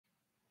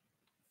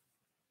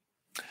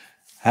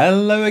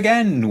Hello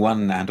again,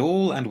 one and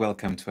all, and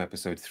welcome to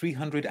episode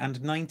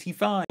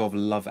 395 of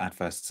Love at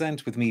First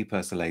Scent with me,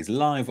 Persolaise,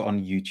 live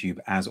on YouTube.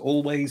 As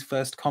always,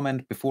 first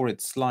comment before it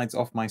slides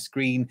off my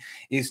screen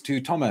is to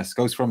Thomas,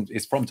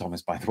 is from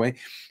Thomas, by the way,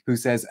 who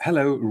says,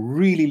 hello,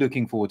 really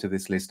looking forward to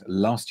this list.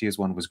 Last year's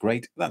one was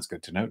great. That's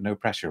good to know. No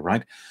pressure,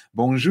 right?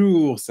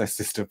 Bonjour, says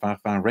Sister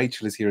Parfum.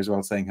 Rachel is here as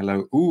well saying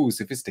hello. Ooh,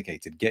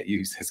 sophisticated. Get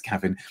you, says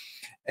Gavin.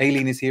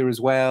 Aileen is here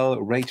as well.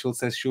 Rachel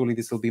says, surely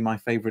this will be my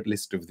favorite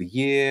list of the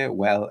year.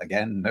 Well,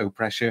 again, no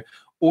pressure.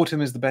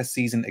 Autumn is the best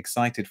season.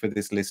 Excited for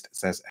this list,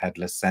 says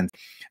Headless Scent.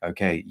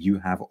 Okay, you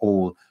have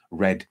all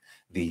read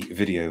the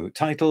video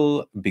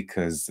title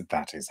because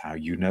that is how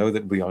you know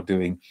that we are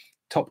doing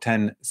top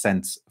 10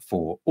 scents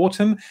for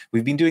autumn.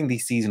 We've been doing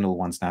these seasonal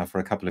ones now for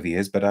a couple of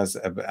years, but as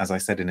I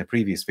said in a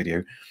previous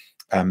video,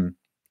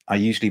 I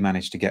usually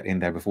manage to get in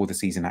there before the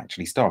season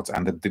actually starts.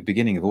 And the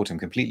beginning of autumn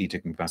completely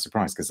took me by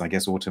surprise because I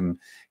guess autumn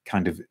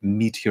kind of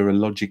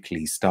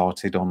meteorologically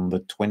started on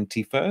the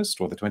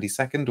 21st or the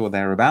 22nd or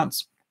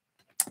thereabouts.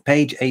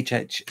 Paige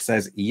HH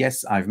says,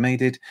 yes, I've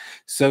made it.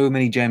 So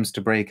many gems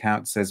to break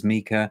out, says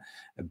Mika.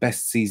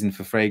 Best season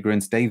for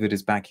fragrance. David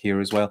is back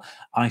here as well.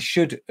 I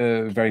should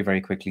very,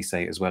 very quickly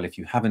say as well, if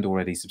you haven't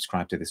already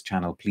subscribed to this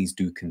channel, please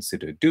do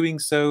consider doing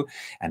so.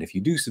 And if you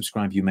do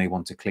subscribe, you may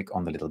want to click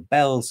on the little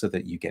bell so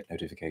that you get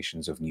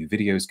notifications of new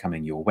videos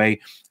coming your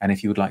way. And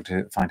if you would like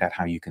to find out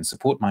how you can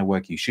support my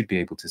work, you should be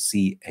able to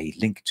see a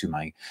link to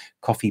my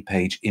Ko-fi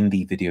page in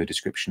the video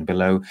description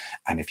below.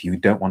 And if you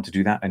don't want to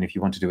do that, and if you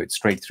want to do it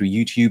straight through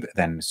YouTube,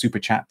 then super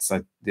chats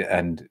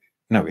and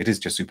no, it is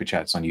just super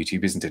chats on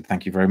YouTube, isn't it?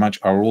 Thank you very much.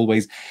 Are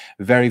always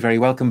very, very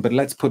welcome. But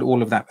let's put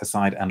all of that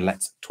aside and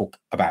let's talk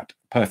about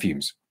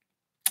perfumes.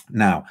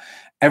 Now,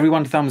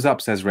 everyone thumbs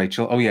up, says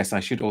Rachel. Oh, yes, I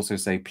should also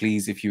say,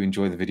 please, if you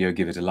enjoy the video,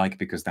 give it a like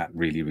because that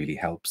really, really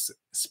helps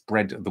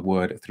spread the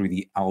word through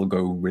the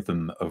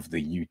algorithm of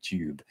the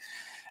YouTube.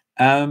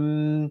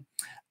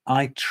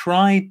 I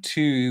try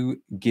to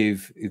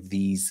give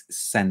these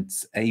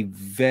scents a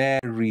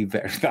very,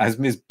 very, as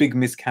Big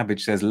Miss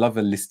Cabbage says,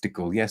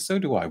 love-a-listical. Yes, so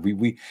do I.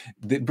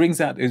 It brings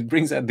out the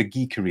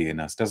geekery in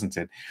us, doesn't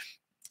it?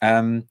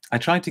 I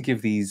try to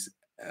give these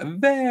a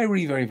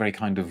very, very, very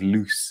kind of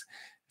loose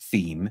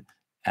theme,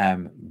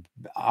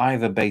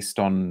 either based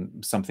on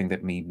something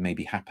that may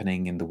be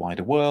happening in the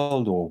wider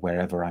world or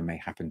wherever I may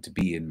happen to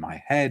be in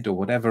my head or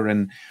whatever.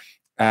 And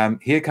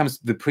here comes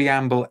the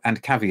preamble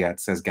and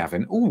caveat, says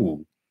Gavin.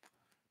 Ooh.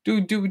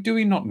 Do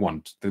we not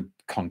want the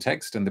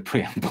context and the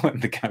preamble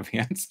and the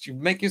caveats? You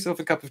make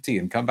yourself a cup of tea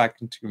and come back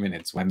in 2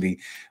 minutes when the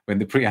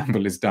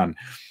preamble is done.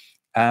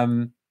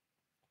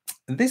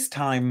 This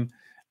time,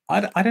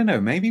 I don't know.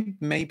 Maybe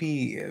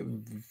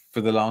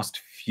for the last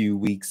few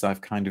weeks I've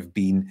kind of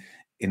been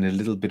in a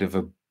little bit of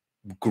a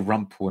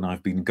grump when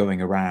I've been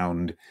going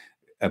around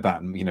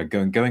about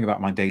going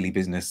about my daily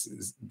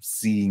business,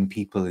 seeing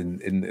people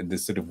in the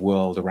sort of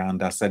world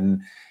around us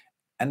and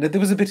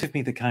there was a bit of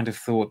me that kind of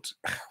thought,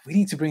 we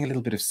need to bring a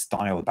little bit of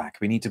style back.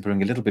 We need to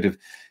bring a little bit of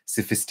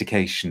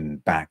sophistication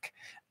back.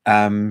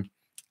 And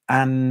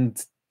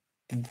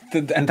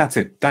that's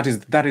it. That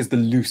is the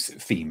loose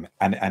theme.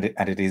 And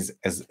it is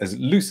as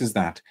loose as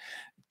that,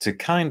 to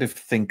kind of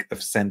think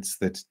of scents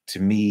that to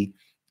me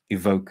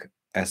evoke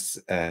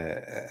as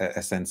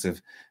a sense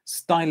of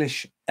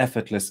stylish,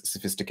 effortless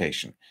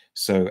sophistication.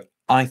 So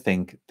I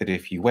think that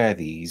if you wear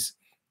these,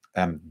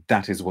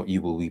 that is what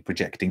you will be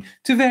projecting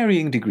to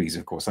varying degrees,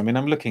 of course. I mean,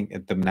 I'm looking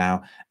at them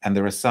now, and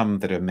there are some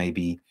that are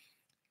maybe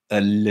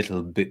a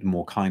little bit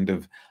more kind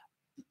of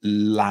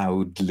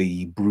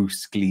loudly,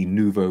 brusquely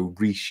nouveau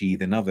riche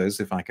than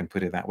others, if I can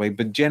put it that way.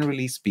 But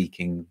generally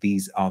speaking,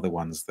 these are the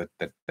ones that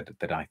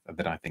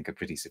I think are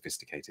pretty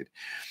sophisticated.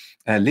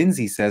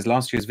 Lindsay says,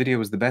 last year's video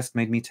was the best,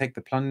 made me take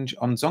the plunge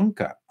on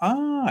Zonka.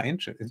 Ah,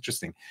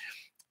 interesting.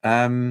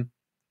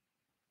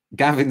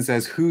 Gavin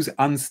says, whose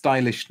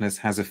unstylishness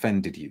has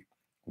offended you?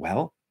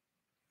 Well,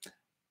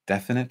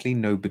 definitely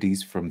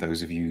nobody's from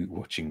those of you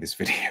watching this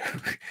video.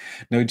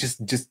 No,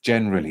 just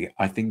generally.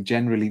 I think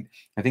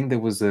there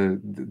was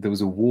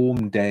a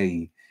warm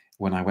day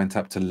when I went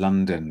up to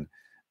London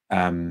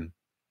a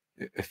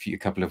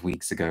couple of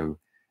weeks ago,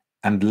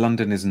 and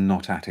London is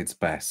not at its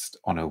best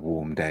on a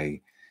warm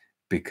day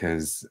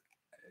because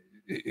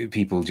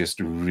people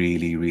just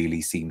really,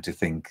 really seem to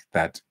think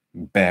that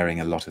bearing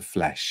a lot of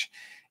flesh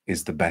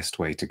is the best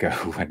way to go.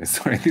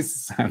 Sorry, this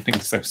is sounding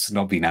so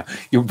snobby now.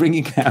 You're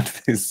bringing out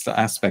this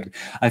aspect.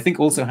 I think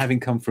also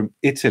having come from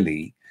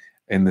Italy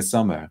in the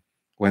summer,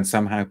 when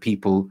somehow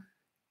people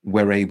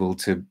were able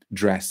to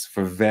dress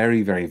for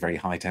very, very, very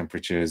high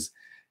temperatures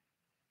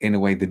in a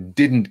way that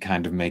didn't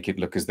kind of make it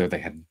look as though they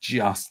had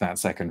just that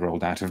second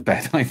rolled out of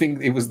bed. I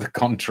think it was the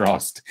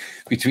contrast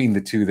between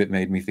the two that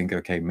made me think,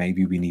 okay,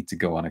 maybe we need to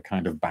go on a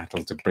kind of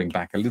battle to bring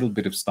back a little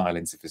bit of style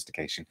and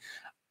sophistication.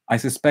 I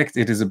suspect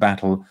it is a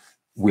battle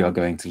we are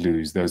going to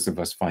lose, those of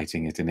us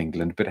fighting it in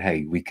England. But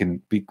hey, we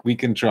can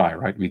try,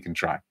 right? We can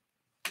try.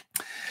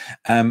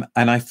 And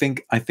I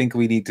think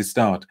we need to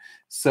start.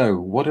 So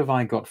what have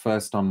I got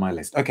first on my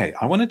list? Okay,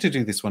 I wanted to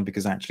do this one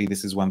because actually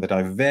this is one that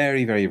I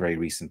very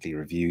recently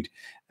reviewed.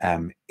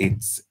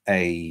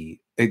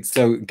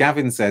 So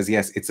Gavin says,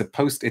 yes, it's a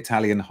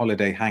post-Italian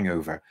holiday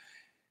hangover.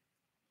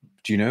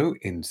 Do you know,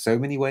 in so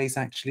many ways,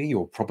 actually,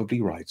 you're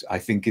probably right. I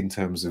think in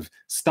terms of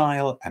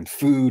style and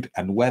food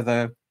and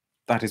weather,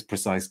 that is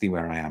precisely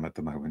where I am at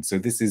the moment. So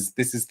this is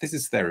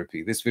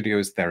therapy. This video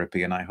is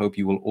therapy, and I hope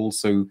you will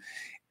also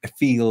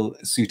feel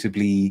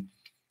suitably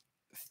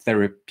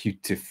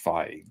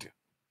therapeutified.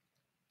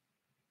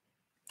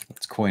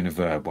 Let's coin a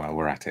verb while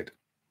we're at it.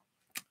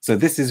 So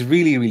this is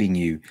really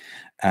new.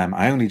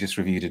 I only just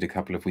reviewed it a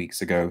couple of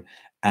weeks ago,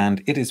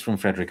 and it is from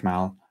Frederic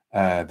Malle,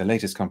 the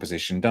latest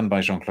composition done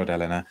by Jean-Claude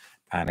Ellena,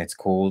 and it's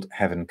called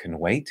Heaven Can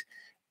Wait.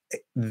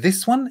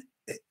 This one,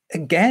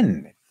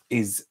 again,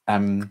 is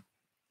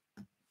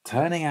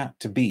turning out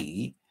to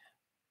be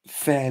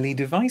fairly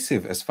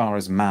divisive as far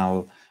as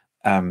Malle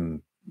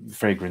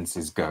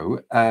fragrances go,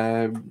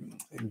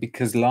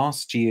 because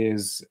last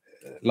year's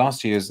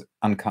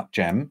Uncut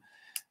Gem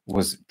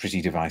was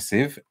pretty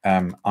divisive.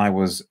 I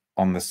was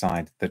on the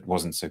side that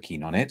wasn't so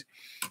keen on it.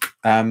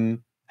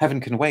 Heaven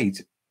Can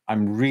Wait,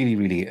 I'm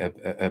really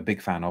a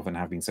big fan of and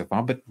have been so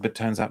far, but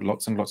turns out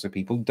lots and lots of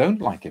people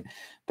don't like it.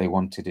 They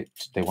want it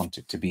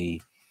to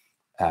be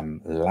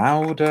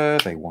louder.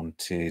 They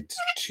wanted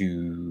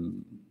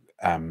to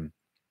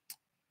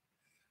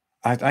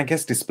I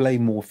guess display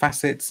more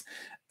facets,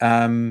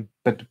 but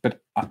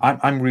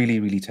I'm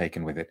really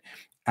taken with it.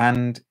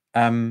 And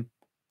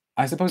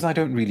I suppose I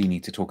don't really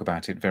need to talk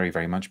about it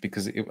very much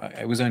because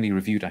it was only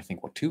reviewed, I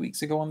think, what, 2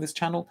 weeks ago on this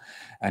channel,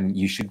 and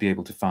you should be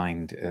able to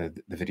find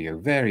the video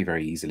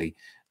very easily.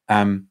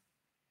 But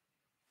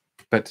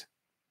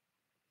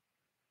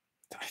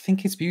I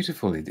think it's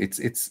beautiful. It's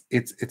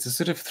a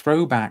sort of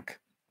throwback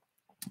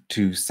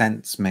to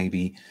scents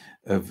maybe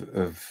of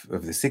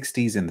the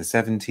 60s and the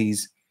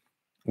 70s,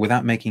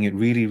 without making it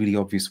really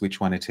obvious which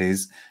one it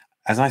is.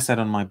 As I said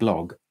on my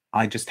blog,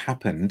 I just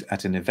happened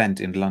at an event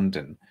in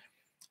London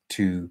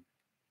to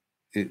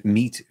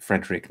meet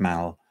Frederic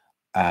Malle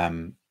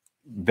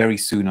very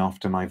soon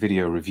after my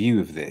video review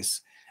of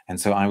this. And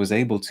so I was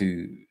able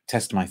to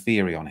test my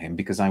theory on him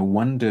because I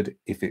wondered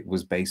if it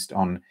was based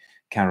on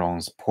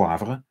Caron's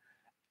Poivre,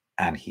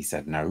 and he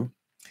said no.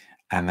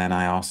 And then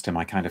I asked him,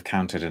 I kind of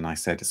countered, and I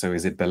said, so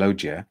is it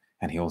Bellogia?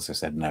 And he also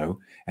said no,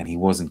 and he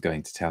wasn't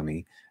going to tell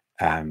me.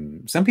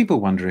 Some people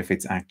wonder if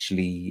it's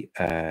actually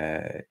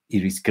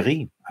Iris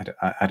Gris.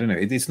 I don't know.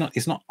 It's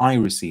not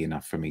irisy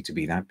enough for me to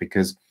be that,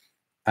 because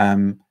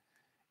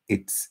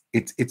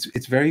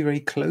it's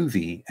very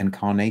clovey and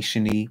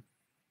carnation-y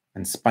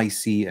and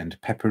spicy and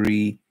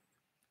peppery.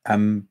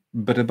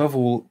 But above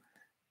all,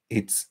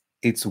 it's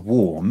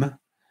warm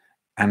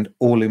and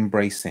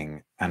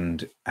all-embracing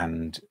and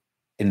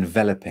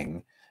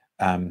enveloping,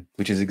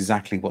 which is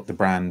exactly what the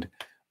brand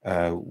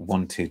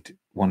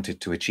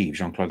wanted to achieve.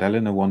 Jean-Claude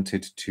Ellena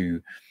wanted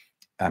to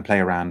play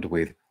around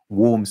with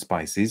warm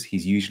spices.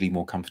 He's usually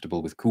more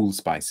comfortable with cool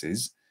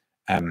spices,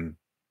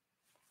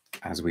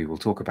 as we will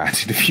talk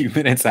about in a few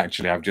minutes,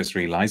 actually, I've just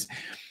realized.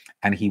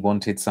 And he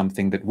wanted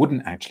something that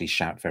wouldn't actually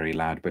shout very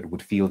loud, but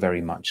would feel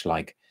very much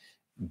like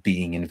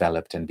being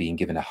enveloped and being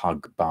given a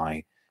hug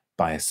by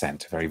a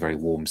scent, a very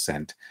warm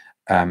scent.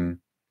 And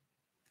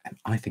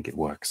I think it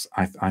works.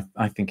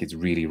 I think it's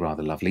really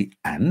rather lovely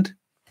and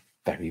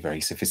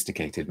very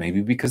sophisticated,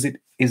 maybe because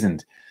it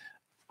isn't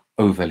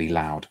overly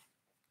loud.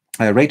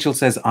 Rachel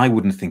says, I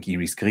wouldn't think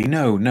Iris Gris.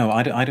 No,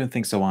 I don't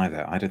think so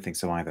either. I don't think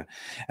so either.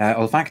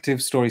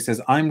 Olfactive Story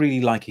says, I'm really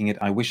liking it.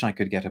 I wish I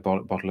could get a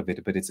bottle of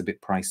it, but it's a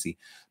bit pricey.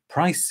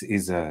 Price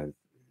is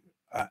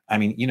I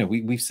mean, you know,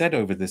 we've said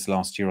over this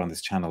last year on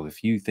this channel a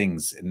few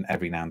things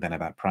every now and then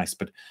about price,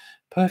 but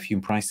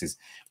perfume prices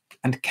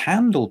and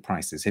candle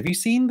prices. Have you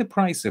seen the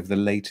price of the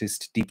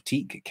latest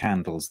diptyque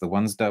candles, the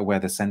ones where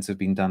the scents have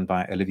been done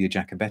by Olivia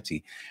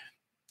Jacobetti?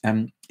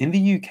 In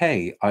the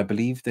UK, I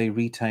believe they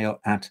retail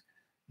at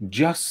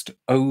just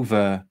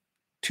over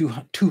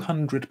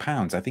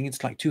 £200. I think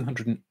it's like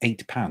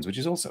 £208, which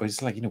is also,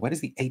 it's like, you know, where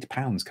does the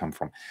 £8 come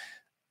from?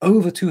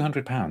 Over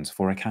 £200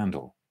 for a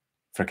candle.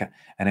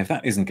 And if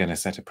that isn't going to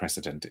set a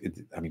precedent,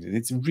 I mean,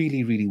 it's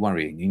really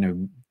worrying. You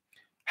know,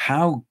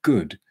 how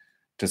good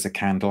does a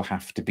candle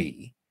have to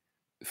be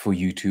for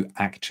you to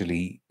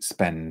actually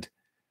spend,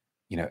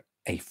 you know,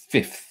 a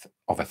fifth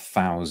of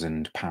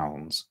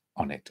 £1,000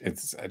 on it?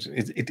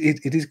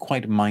 It is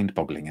quite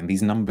mind-boggling, and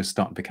these numbers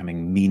start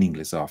becoming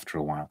meaningless after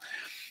a while.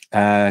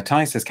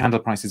 Ty says, candle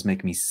prices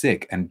make me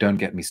sick, and don't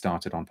get me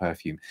started on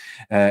perfume.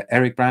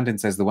 Eric Brandon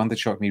says, the one that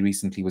shocked me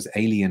recently was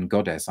Alien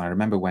Goddess. I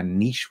remember when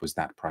Niche was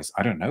that price.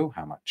 I don't know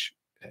how much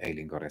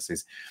Alien Goddess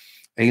is.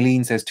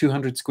 Aileen says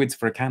 200 squids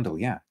for a candle.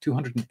 Yeah,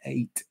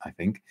 208, I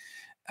think.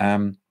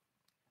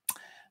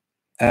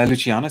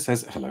 Luciana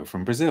says, hello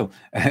from Brazil.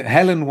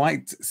 Helen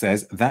White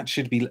says, that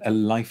should be a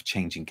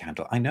life-changing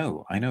candle. I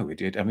know. I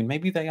mean,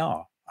 maybe they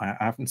are. I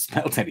haven't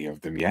smelled any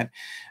of them yet.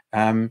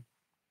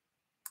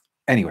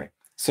 Anyway,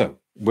 so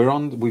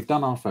we've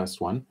done our first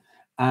one.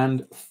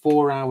 And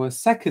for our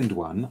second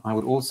one, I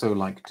would also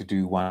like to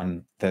do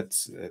one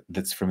that's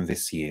from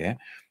this year.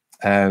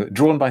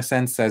 Drawn by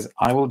Sense says,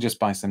 I will just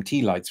buy some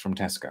tea lights from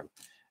Tesco.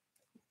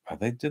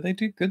 Do they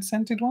do good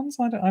scented ones?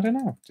 I don't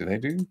know. Do they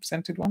do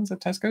scented ones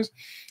at Tesco's?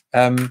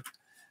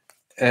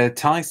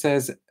 Ty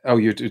says,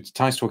 oh,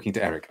 Ty's talking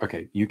to Eric.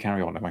 Okay, you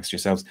carry on amongst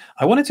yourselves.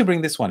 I wanted to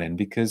bring this one in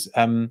because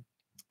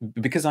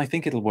I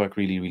think it'll work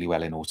really, really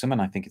well in autumn,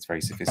 and I think it's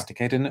very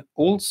sophisticated, and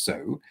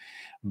also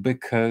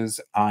because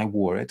I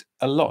wore it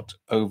a lot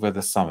over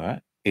the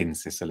summer in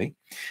Sicily,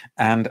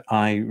 and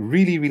I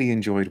really, really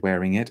enjoyed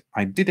wearing it.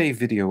 I did a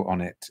video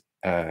on it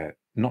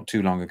not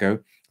too long ago.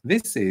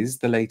 This is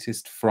the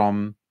latest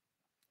from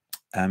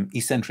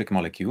Escentric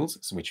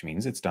Molecules, which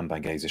means it's done by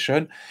Gris,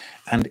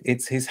 and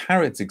it's his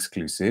Harrods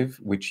exclusive,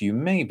 which you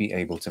may be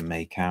able to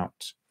make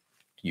out.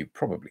 You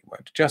probably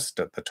won't. Just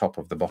at the top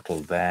of the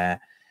bottle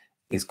there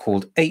is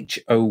called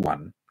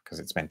H01, because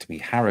it's meant to be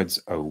Harrods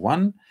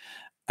 01.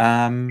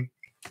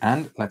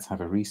 And let's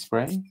have a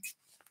respray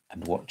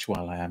and watch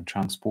while I am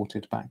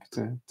transported back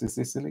to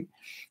Sicily.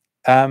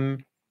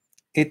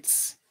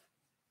 It's...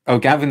 Oh,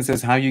 Gavin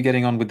says, how are you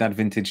getting on with that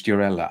vintage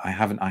Diorella? I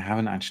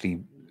haven't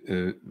actually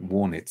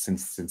worn it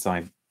since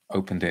I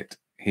opened it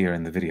here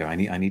in the video. I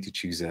need to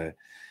choose a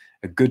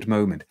good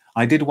moment.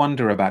 I did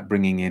wonder about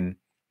bringing in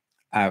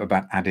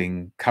about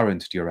adding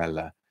current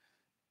Diorella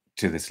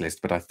to this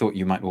list, but I thought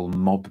you might all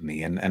mob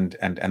me, and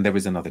there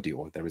is another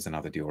Dior. There is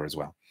another Dior as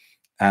well.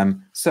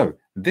 So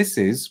this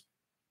is...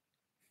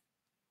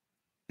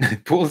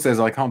 Paul says,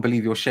 I can't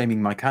believe you're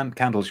shaming my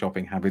candle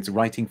shopping habits,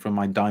 writing from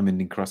my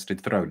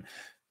diamond-encrusted throne.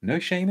 No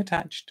shame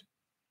attached.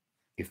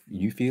 If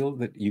you feel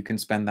that you can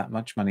spend that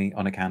much money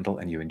on a candle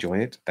and you enjoy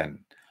it, then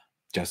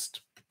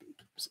just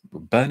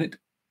burn it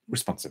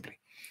responsibly.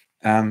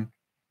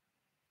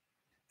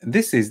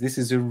 This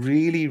is a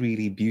really,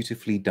 really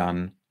beautifully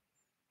done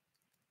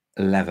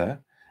leather,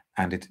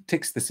 and it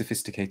ticks the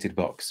sophisticated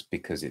box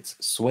because it's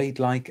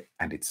suede-like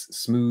and it's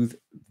smooth,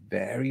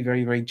 very,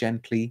 very, very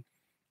gently,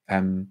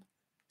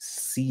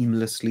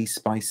 seamlessly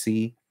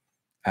spicy,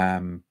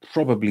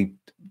 probably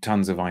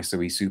tons of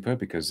ISOE super,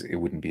 because it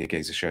wouldn't be a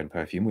Gris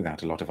perfume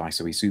without a lot of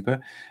ISOE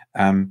super,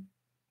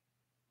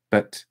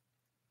 but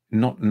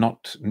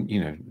not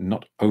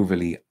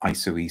overly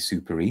ISOE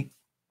supery.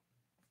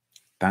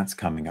 That's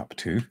coming up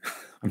too.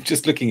 I'm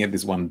just looking at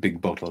this one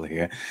big bottle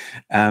here,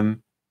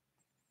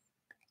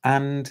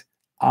 and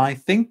I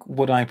think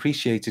what I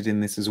appreciated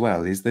in this as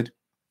well is that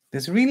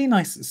there's a really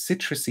nice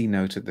citrusy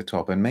note at the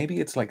top, and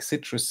maybe it's like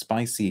citrus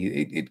spicy.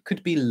 It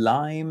could be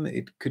lime,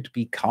 it could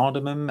be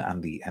cardamom,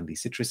 and the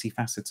citrusy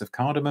facets of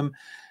cardamom.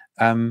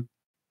 And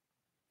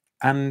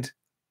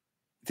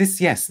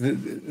this, yes,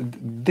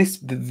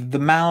 the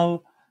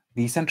Malle,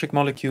 the Escentric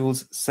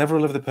Molecules,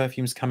 several of the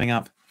perfumes coming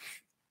up,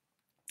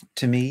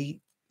 to me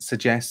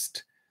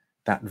suggest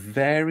that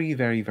very,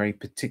 very, very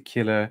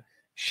particular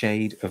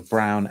shade of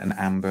brown and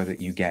amber that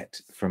you get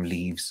from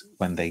leaves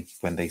when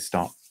they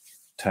start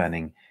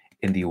turning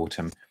in the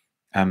autumn,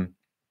 and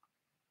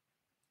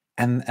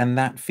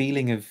that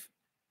feeling of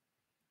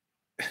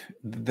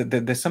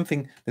there's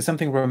something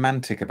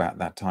romantic about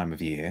that time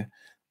of year,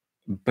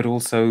 but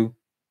also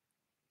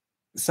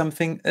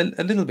something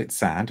a little bit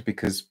sad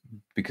because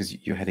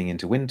you're heading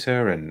into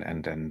winter,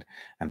 and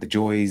the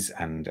joys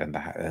and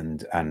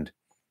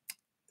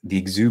the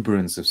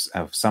exuberance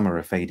of summer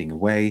are fading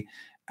away,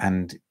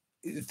 and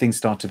things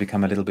start to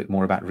become a little bit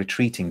more about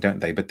retreating, don't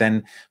they? But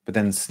then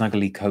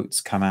snuggly coats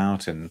come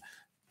out, and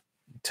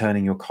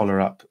turning your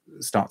collar up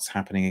starts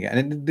happening again.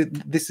 And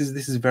this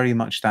is very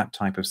much that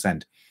type of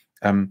scent,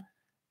 and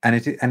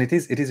it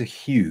is a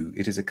hue,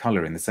 it is a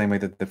color, in the same way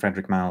that the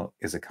Frederic Malle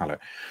is a color.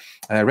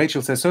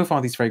 Rachel says, so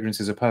far these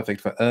fragrances are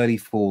perfect for early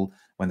fall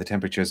when the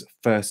temperatures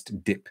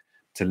first dip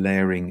to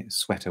layering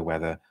sweater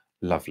weather.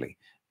 Lovely.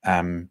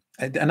 And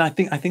I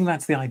think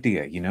that's the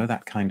idea,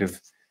 that kind of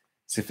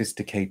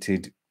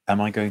sophisticated, am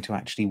I going to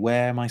actually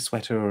wear my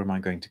sweater, or am I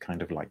going to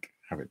kind of like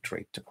have it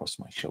draped across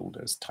my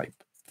shoulders type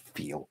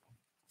feel?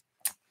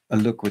 A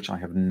look which I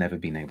have never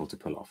been able to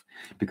pull off,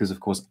 because of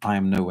course I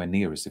am nowhere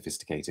near as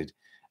sophisticated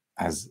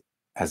as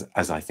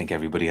I think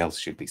everybody else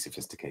should be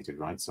sophisticated,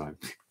 right? So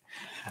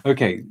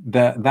okay,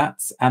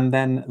 that's, and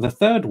then the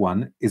third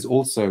one is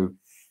also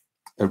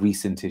a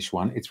recentish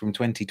one. It's from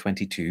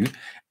 2022,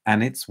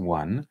 and it's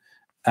one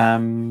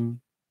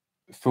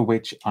for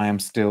which I am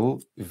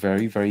still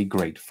very, very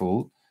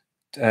grateful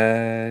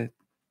to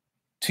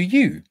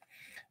you,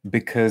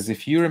 because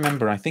if you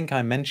remember, I think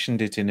I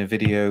mentioned it in a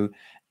video,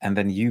 and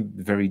then you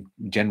very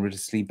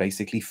generously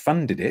basically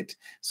funded it.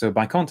 So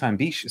by Quentin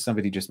Biche,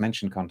 somebody just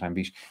mentioned Quentin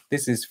Biche.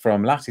 This is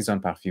from L'Artisan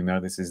Parfumeur.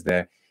 This is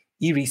their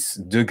Iris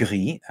de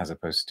Gris, as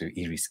opposed to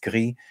Iris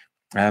Gris.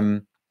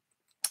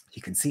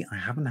 You can see I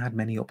haven't had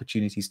many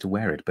opportunities to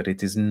wear it, but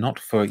it is not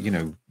for,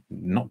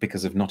 not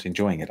because of not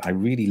enjoying it. I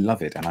really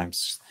love it, and I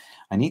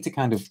need to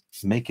kind of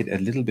make it a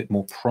little bit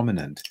more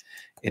prominent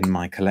in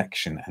my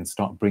collection and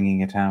start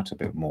bringing it out a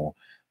bit more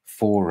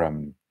for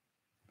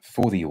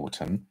the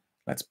autumn.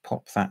 Let's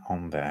pop that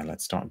on there.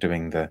 Let's start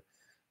doing the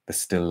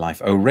still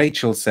life. Oh,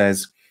 Rachel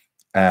says,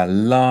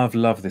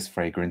 Love this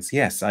fragrance.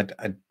 Yes,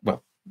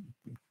 well,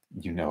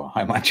 you know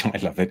how much I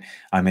love it.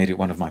 I made it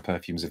one of my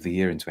perfumes of the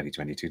year in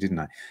 2022, didn't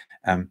I?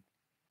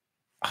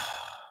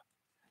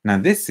 Now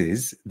this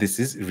is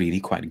really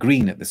quite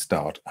green at the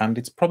start, and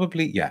it's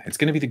probably, yeah, it's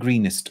going to be the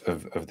greenest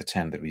of the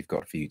 10 that we've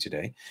got for you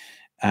today.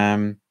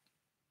 Oh,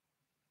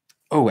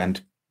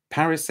 and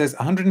Paris says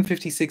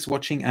 156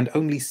 watching and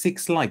only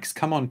 6 likes.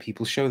 Come on,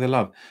 people, show the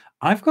love.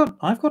 I've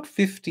got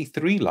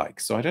 53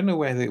 likes, so I don't know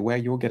where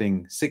you're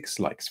getting 6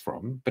 likes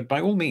from, but by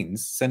all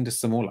means, send us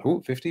some more.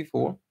 Oh,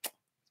 54.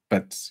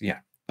 But yeah,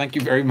 thank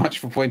you very much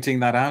for pointing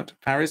that out,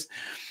 Paris.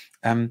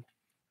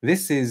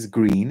 This is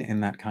green in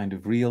that kind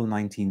of real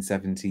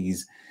 1970s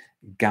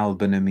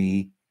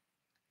galbanum-y,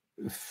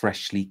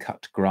 freshly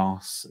cut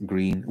grass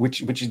green,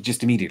 which is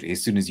just immediately,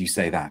 as soon as you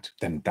say that,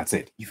 then that's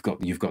it. You've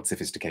got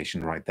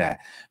sophistication right there,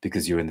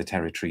 because you're in the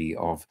territory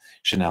of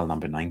Chanel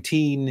number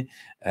 19.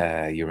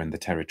 You're in the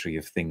territory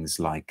of things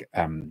like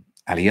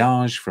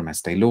Alliage from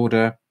Estee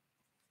Lauder.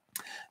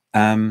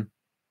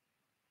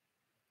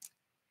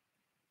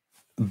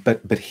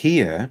 But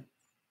here,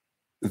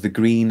 the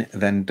green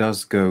then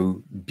does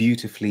go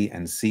beautifully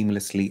and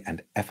seamlessly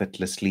and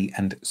effortlessly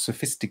and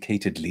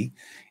sophisticatedly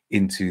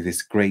into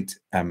this great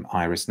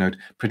iris note.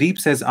 Pradeep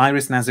says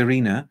Iris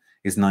Nazarena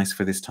is nice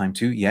for this time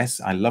too.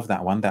 Yes, I love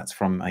that one. That's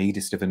from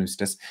Aidis de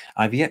Venustus.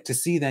 I've yet to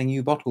see their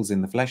new bottles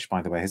in the flesh,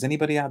 by the way. Has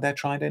anybody out there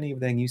tried any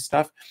of their new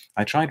stuff?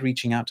 I tried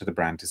reaching out to the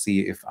brand to see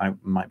if I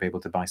might be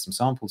able to buy some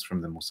samples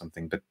from them or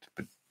something, but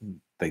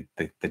they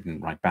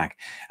didn't write back,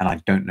 and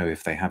I don't know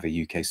if they have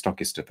a UK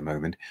stockist at the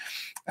moment.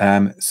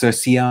 Sir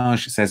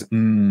Siage says,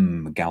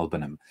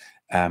 galbanum.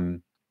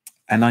 And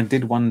I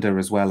did wonder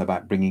as well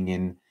about bringing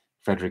in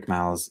Frederic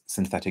Malle's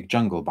Synthetic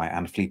Jungle by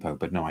Anne Filippo,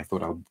 but no, I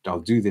thought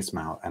I'll do this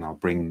Malle, and I'll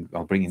bring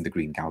in the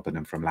green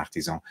galbanum from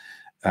L'Artisan.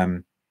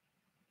 And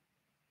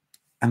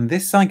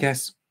this, I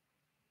guess,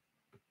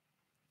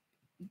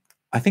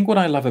 I think what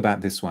I love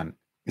about this one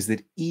is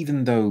that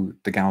even though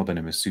the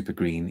galbanum is super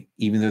green,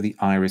 even though the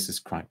iris is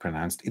quite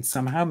pronounced, it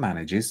somehow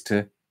manages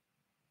to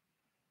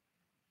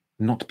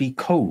not be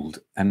cold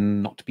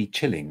and not be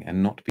chilling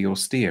and not be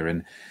austere,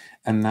 and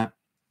that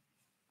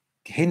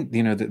hint,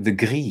 you know, the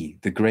gris,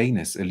 the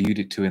grayness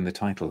alluded to in the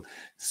title,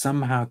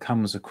 somehow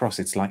comes across.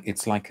 It's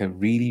like a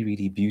really,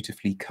 really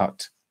beautifully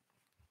cut,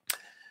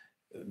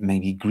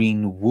 maybe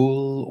green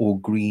wool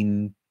or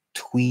green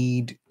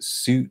tweed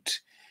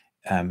suit.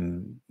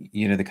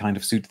 You know, the kind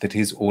of suit that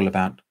is all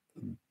about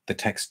the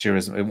texture,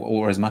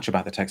 or as much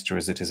about the texture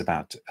as it is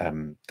about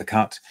the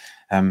cut.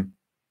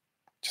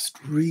 Just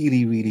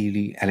really, really,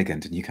 really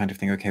elegant. And you kind of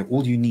think, okay,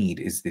 all you need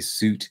is this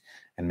suit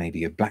and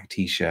maybe a black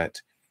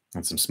t-shirt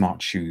and some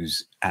smart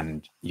shoes,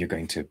 and you're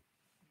going to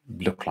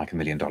look like $1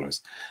 million.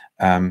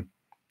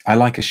 I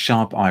like a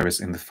sharp iris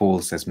in the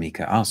fall, says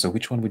Mika. So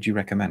which one would you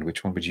recommend?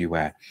 Which one would you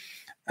wear?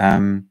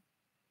 That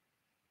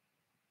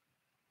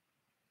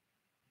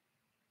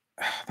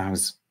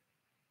was...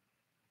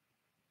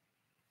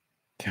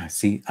 Yeah,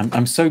 see,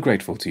 I'm so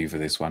grateful to you for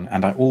this one,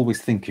 and I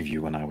always think of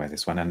you when I wear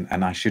this one,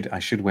 and I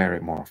should wear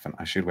it more often.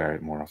 I should wear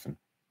it more often.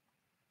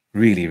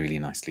 Really, really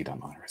nicely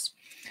done, Iris.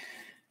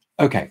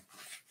 Okay,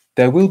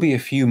 there will be a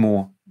few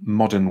more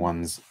modern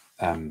ones,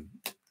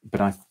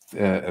 but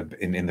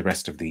in the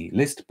rest of the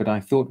list. But I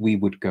thought we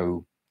would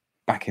go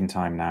back in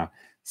time now,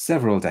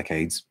 several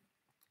decades,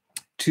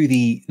 to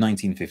the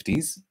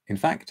 1950s. In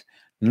fact,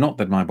 not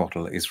that my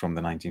bottle is from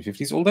the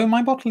 1950s, although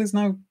my bottle is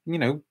now, you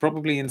know,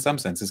 probably in some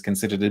senses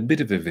considered a bit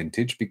of a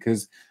vintage,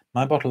 because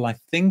my bottle, I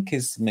think,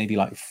 is maybe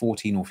like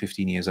 14 or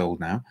 15 years old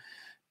now.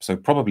 So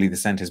probably the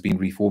scent has been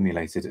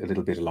reformulated a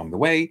little bit along the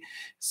way.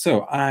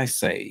 So I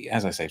say,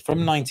 as I said,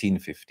 from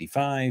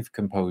 1955,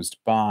 composed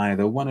by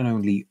the one and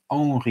only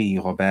Henri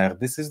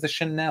Robert. This is the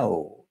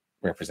Chanel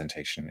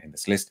representation in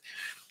this list.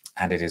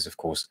 And it is, of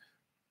course,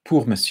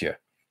 Pour Monsieur.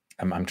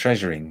 I'm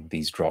treasuring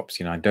these drops.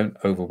 You know, I don't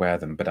overwear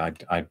them, but I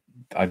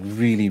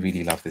really,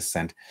 really love this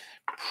scent.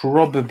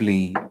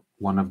 Probably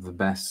one of the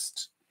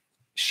best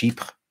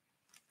Chypre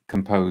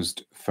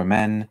composed for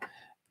men.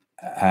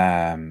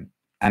 And,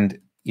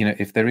 you know,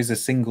 if there is a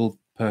single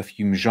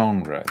perfume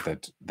genre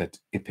that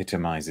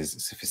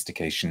epitomizes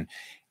sophistication,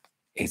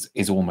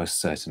 is almost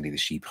certainly the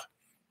Chypre.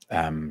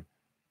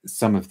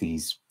 Some of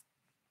these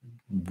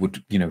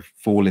would, you know,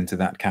 fall into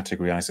that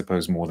category, I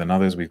suppose, more than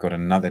others. We've got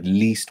at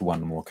least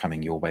one more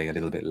coming your way a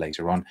little bit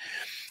later on.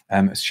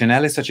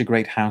 Chanel is such a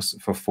great house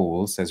for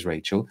fall, says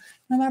Rachel.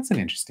 Now that's an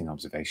interesting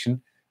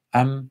observation.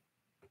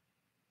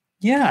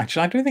 Yeah,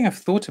 actually, I don't think I've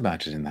thought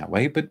about it in that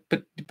way, but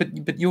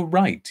you're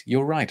right.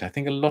 You're right. I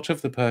think a lot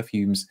of the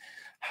perfumes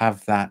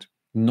have that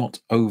not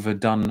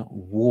overdone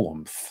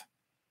warmth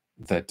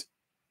that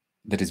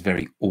is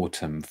very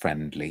autumn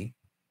friendly.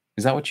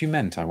 Is that what you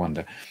meant, I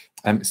wonder?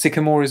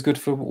 Sycamore is good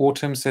for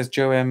autumn, says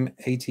Joe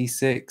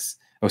M86,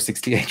 or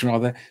 68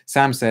 rather.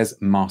 Sam says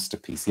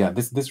masterpiece. Yeah,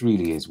 this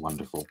really is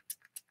wonderful.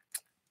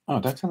 Oh,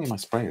 don't tell me my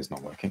spray is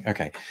not working.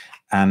 Okay.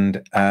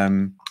 And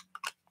MB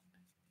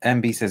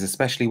says,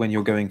 especially when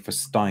you're going for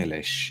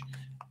stylish.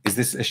 Is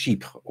this a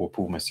Chypre or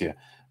Pour Monsieur?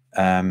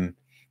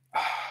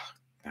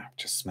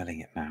 Just smelling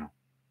it now.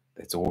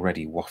 It's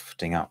already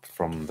wafting up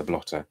from the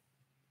blotter.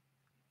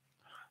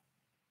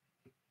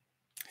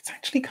 It's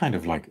actually kind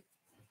of like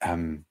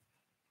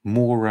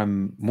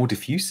more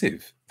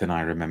diffusive than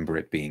I remember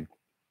it being.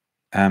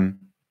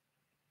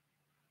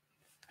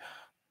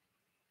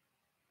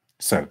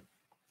 So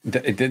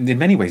in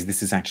many ways,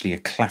 this is actually a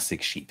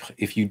classic chypre.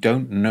 If you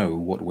don't know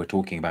what we're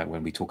talking about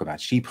when we talk about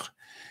chypre,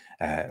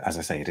 as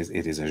I say, it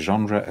is a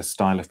genre, a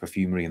style of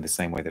perfumery, in the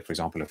same way that, for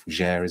example, a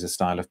fougère is a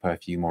style of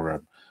perfume, or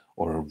a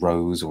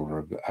rose,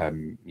 or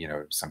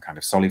some kind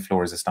of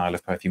soliflor is a style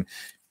of perfume.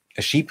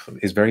 A chypre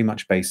is very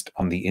much based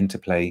on the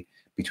interplay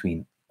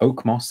between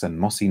oak moss and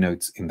mossy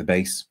notes in the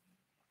base,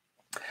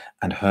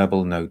 and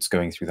herbal notes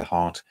going through the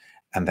heart,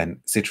 and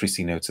then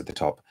citrusy notes at the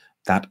top.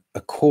 That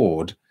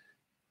accord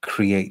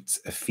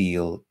creates a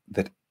feel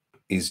that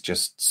is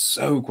just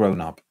so grown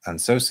up and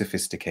so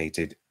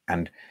sophisticated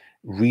and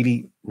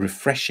really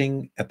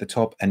refreshing at the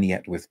top, and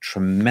yet with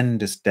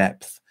tremendous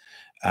depth.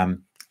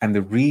 And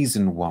the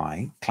reason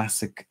why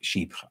classic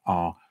chypre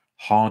are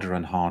harder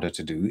and harder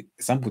to do,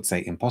 some would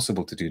say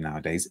impossible to do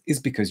nowadays,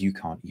 is because you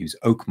can't use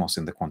oak moss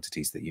in the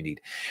quantities that you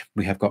need.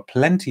 We have got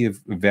plenty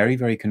of very,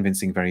 very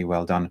convincing, very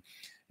well done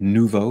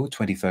nouveau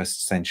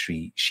 21st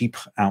century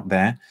chypre out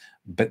there,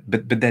 but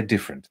they're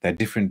different. They're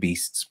different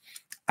beasts,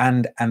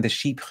 and the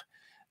chypre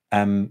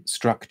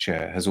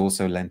structure has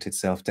also lent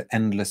itself to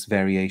endless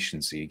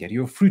variations. So you get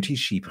your fruity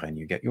chypre and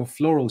you get your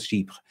floral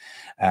chypre.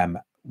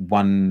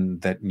 One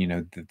that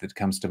that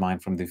comes to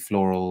mind from the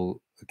floral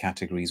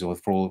categories or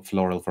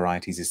floral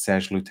varieties is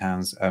Serge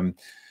Lutin's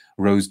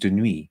Rose de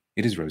Nuit.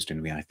 It is Rose de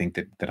Nuit, I think,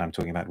 that I'm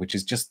talking about, which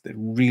is just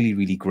really,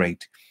 really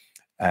great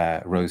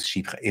rose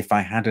chypre. If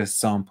I had a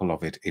sample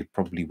of it, it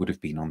probably would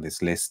have been on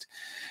this list.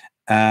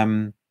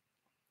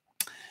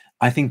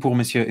 I think Pour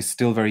Monsieur is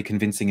still very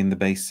convincing in the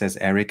base, says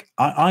Eric.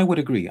 I would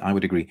agree. I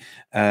would agree.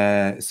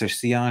 Serge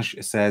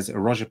Siage says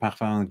Roger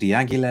Parfum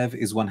Diaghilev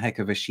is one heck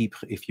of a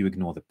chypre if you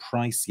ignore the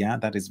price. Yeah,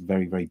 that is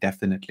very, very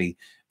definitely,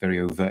 very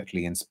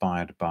overtly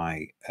inspired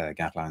by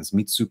Guerlain's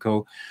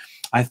Mitsouko.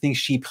 I think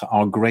chypre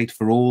are great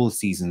for all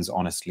seasons,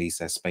 honestly,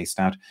 says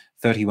Spaced Out.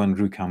 31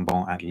 Rue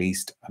Cambon at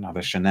least,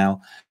 another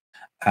Chanel.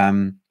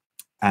 And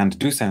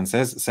Dusan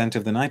says Scent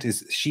of the Night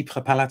is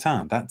Chypre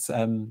Palatin. That's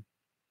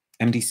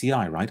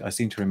MDCI, right? I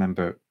seem to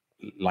remember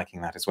liking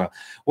that as well.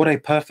 What a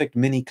perfect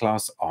mini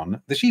class on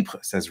the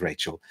chypre, says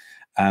Rachel.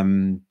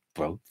 Well,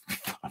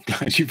 I'm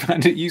glad you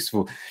found it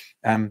useful.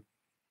 But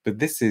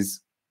this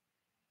is,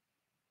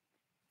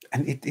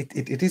 and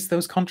it is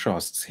those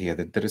contrasts here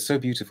that are so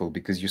beautiful,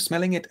 because you're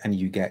smelling it and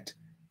you get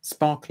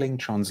sparkling,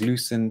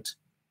 translucent,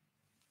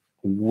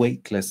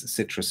 weightless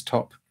citrus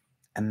top,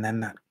 and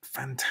then that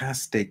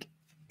fantastic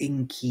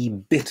inky,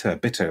 bitter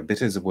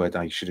is a word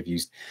I should have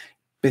used,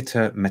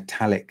 bitter,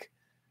 metallic,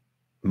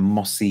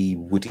 mossy,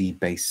 woody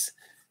base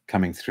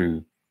coming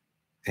through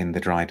in the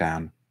dry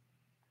down.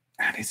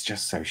 And it's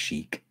just so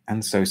chic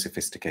and so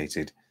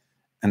sophisticated,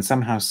 and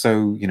somehow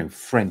so,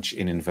 French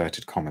in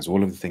inverted commas,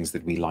 all of the things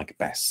that we like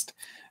best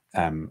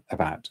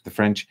about the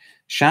French.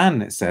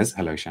 Shan says,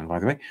 hello Shan, by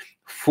the way,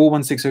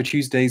 4160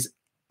 Tuesdays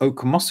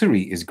Oak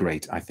Mossery is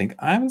great, I think.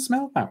 I haven't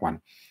smelled that one.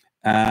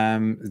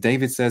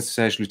 David says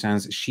Serge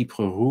Lutin's Chypre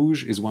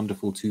Rouge is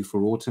wonderful too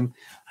for autumn.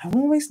 I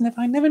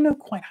never know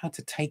quite how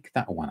to take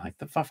that one. I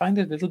find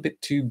it a little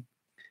bit too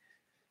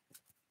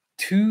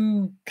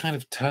kind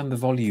of turn the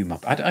volume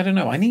up. I don't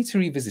know. I need to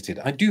revisit it.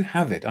 I do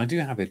have it,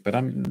 but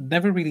I'm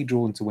never really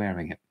drawn to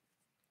wearing it.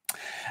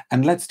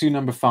 And let's do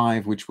number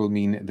 5, which will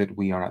mean that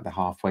we are at the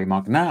halfway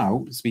mark.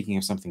 Now, speaking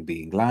of something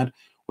being glad,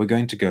 we're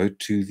going to go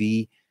to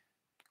the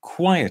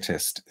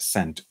quietest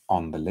scent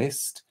on the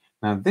list.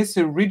 Now, this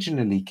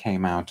originally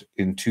came out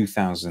in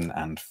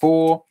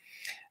 2004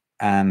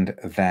 and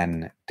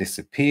then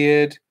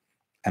disappeared,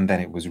 and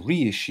then it was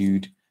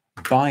reissued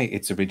by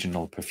its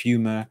original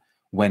perfumer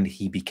when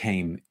he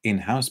became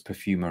in-house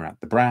perfumer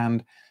at the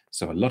brand.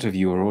 So a lot of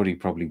you are already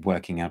probably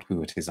working out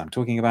who it is I'm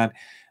talking about.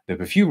 The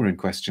perfumer in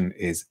question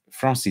is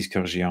Francis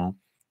Kurkdjian.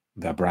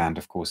 The brand,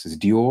 of course, is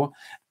Dior,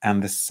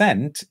 and the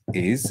scent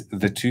is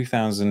the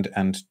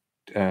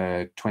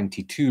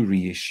 2022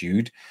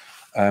 reissued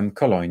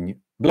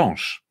Cologne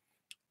Blanche.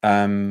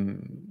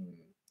 And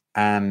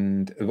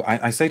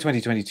I say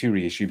 2022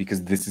 reissue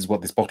because this is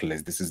what this bottle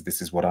is. This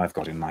is what I've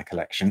got in my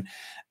collection.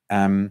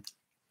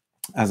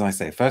 As I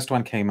say, first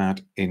one came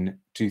out in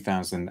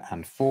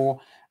 2004,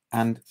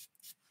 and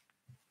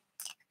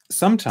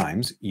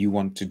sometimes you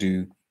want to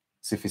do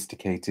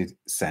sophisticated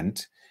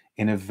scent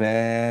in a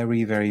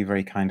very, very,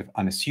 very kind of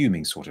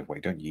unassuming sort of way,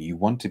 don't you? You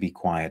want to be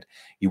quiet.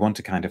 You want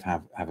to kind of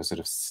have a sort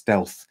of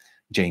stealth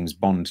James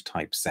Bond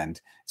type scent.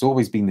 It's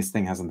always been this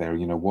thing, hasn't there?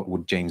 What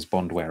would James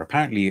Bond wear?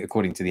 Apparently,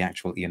 according to the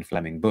actual Ian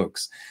Fleming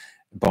books,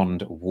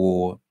 Bond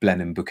wore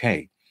Blenheim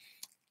Bouquet.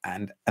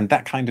 And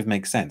that kind of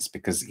makes sense,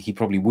 because he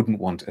probably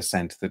wouldn't want a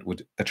scent that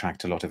would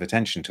attract a lot of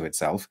attention to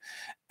itself.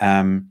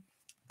 And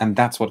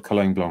that's what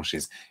Cologne Blanche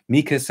is.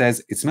 Mika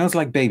says, it smells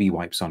like baby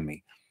wipes on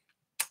me.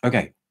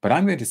 Okay, But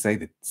I'm going to say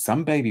that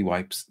some baby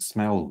wipes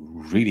smell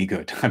really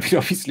good. I mean,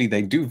 obviously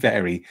they do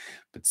vary,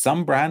 but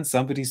some brands,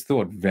 somebody's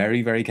thought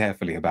very, very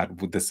carefully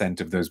about the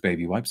scent of those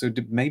baby wipes. So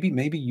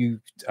maybe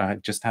you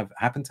just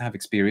happen to have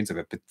experience of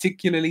a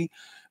particularly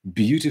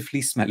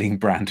beautifully smelling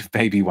brand of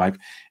baby wipe.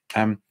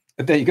 But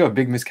there you go.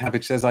 Big Miss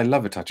Cabbage says, I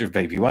love a touch of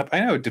baby wipe. I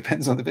know it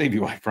depends on the baby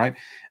wipe, right?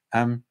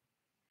 And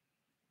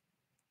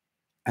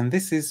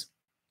this is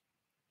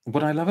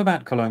what I love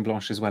about Cologne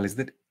Blanche as well, is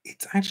that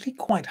it's actually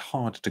quite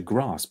hard to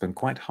grasp and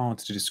quite hard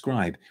to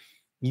describe.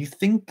 You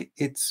think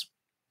it's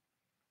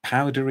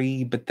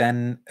powdery, but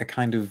then a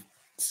kind of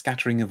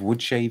scattering of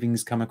wood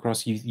shavings come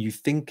across. You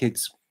think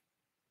it's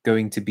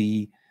going to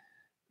be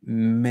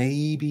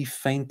maybe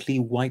faintly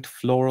white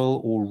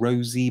floral or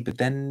rosy, but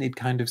then it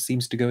kind of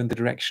seems to go in the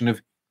direction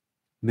of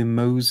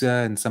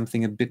mimosa and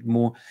something a bit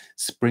more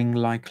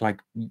spring-like,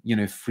 you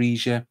know,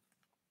 freesia.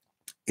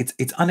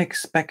 It's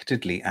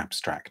unexpectedly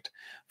abstract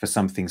for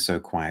something so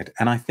quiet.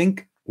 And I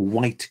think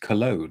white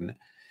cologne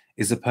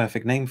is a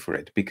perfect name for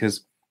it,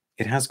 because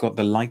it has got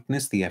the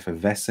lightness, the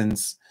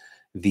effervescence,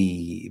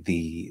 the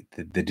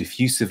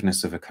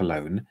diffusiveness of a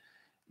cologne,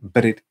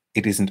 but it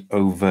isn't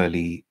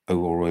overly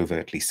or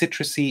overtly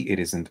citrusy. It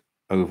isn't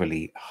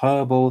overly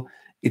herbal.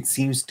 It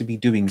seems to be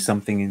doing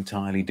something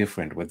entirely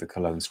different with the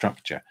cologne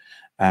structure,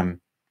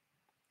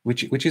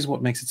 which is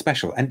what makes it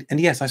special. And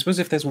yes, I suppose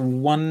if there's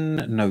one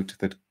note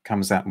that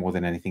comes out more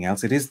than anything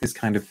else, it is this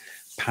kind of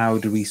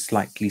powdery,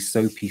 slightly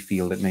soapy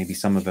feel that maybe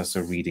some of us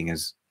are reading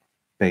as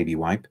baby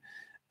wipe.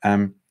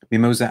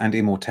 Mimosa and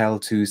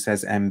Immortelle too,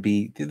 says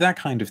MB, that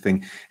kind of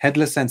thing.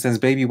 Headless Scent says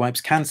baby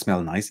wipes can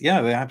smell nice.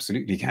 Yeah, they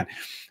absolutely can.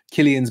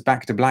 Killian's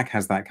Back to Black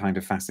has that kind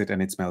of facet,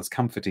 and it smells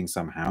comforting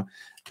somehow.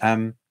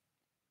 Yeah,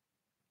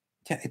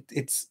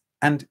 it's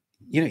and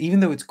you know, even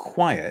though it's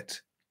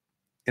quiet,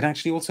 it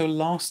actually also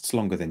lasts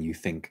longer than you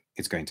think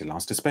it's going to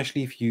last,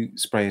 especially if you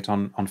spray it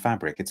on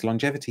fabric. Its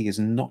longevity is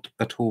not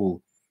at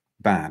all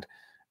bad.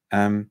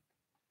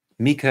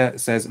 Mika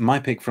says, my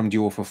pick from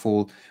Dior for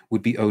fall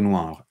would be Eau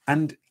Noire.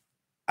 And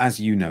as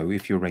you know,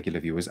 if you're regular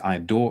viewers, I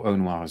adore Eau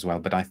Noire as well,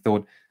 but I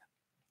thought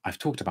I've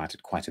talked about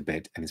it quite a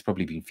bit, and it's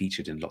probably been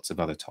featured in lots of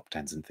other top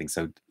 10s and things,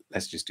 so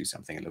let's just do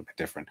something a little bit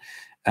different.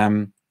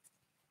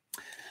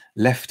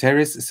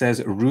 Lefteris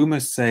says,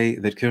 rumors say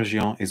that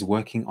Kurkdjian is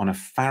working on a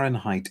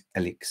Fahrenheit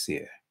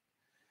elixir.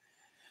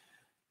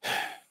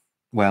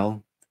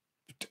 Well,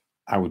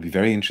 I would be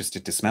very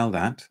interested to smell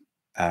that.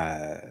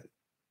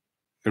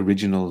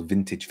 Original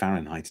vintage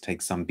Fahrenheit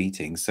takes some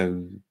beating,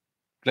 so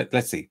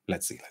let's see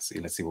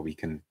what we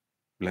can.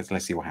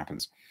 Let's see what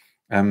happens.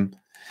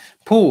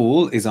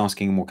 Paul is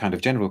asking a more kind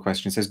of general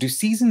question. Says, do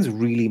seasons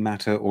really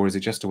matter, or is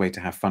it just a way to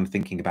have fun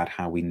thinking about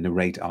how we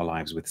narrate our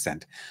lives with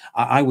scent?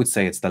 I would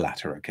say it's the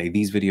latter. Okay,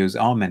 these videos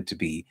are meant to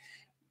be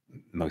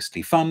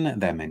mostly fun.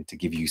 They're meant to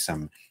give you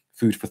some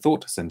food for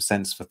thought, some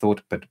sense for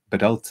thought,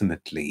 but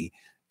ultimately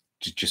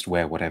just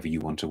wear whatever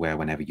you want to wear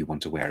whenever you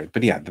want to wear it.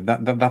 But yeah,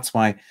 that's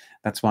why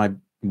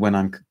when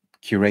I'm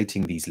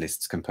curating these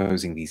lists,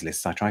 composing these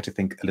lists, I try to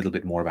think a little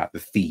bit more about the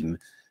theme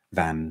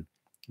than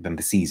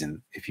the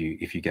season, if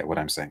you get what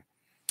I'm saying.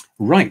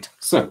 Right,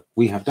 so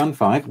we have done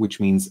 5, which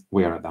means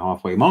we're at the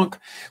halfway mark,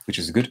 which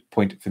is a good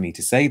point for me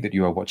to say that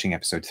you are watching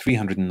episode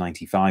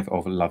 395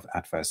 of Love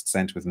at First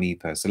Scent with me,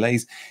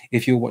 Persolaise.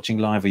 If you're watching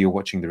live or you're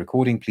watching the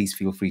recording, please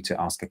feel free to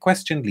ask a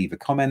question, leave a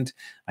comment.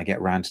 I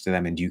get round to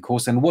them in due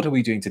course. And what are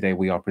we doing today?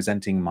 We are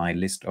presenting my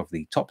list of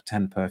the top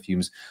 10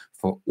 perfumes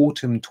for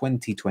autumn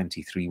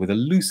 2023, with a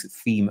loose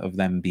theme of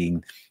them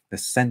being the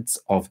sense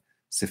of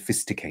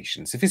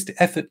sophistication,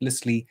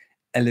 effortlessly,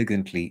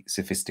 elegantly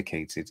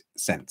sophisticated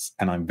scents.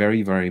 And I'm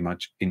very, very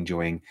much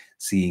enjoying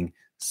seeing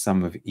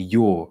some of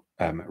your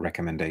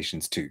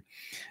recommendations too.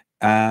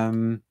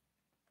 We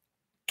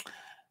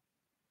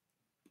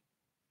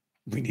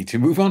need to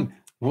move on.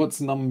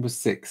 What's number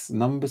 6?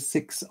 Number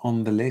 6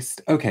 on the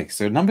list. Okay,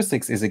 so number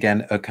 6 is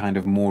again a kind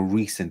of more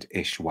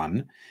recent-ish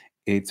one.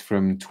 It's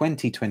from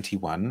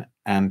 2021,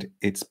 and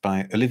it's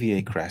by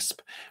Olivier Cresp,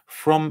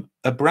 from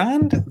a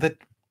brand that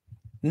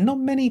not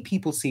many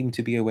people seem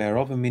to be aware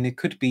of. I mean, it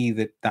could be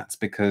that that's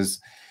because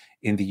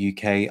in the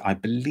UK, I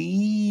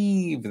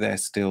believe they're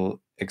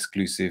still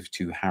exclusive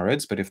to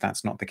Harrods, but if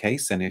that's not the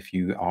case, and if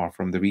you are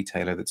from the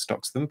retailer that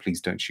stocks them,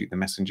 please don't shoot the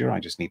messenger. I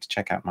just need to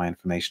check out my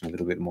information a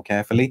little bit more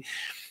carefully.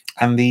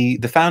 And the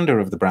founder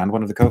of the brand,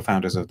 one of the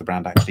co-founders of the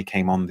brand, actually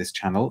came on this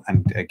channel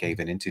and gave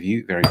an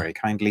interview very, very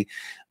kindly.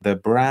 The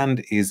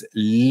brand is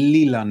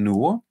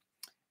Lilanur,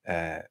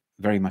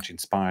 very much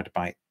inspired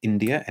by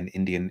India and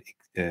Indian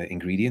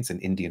ingredients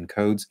and Indian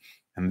codes.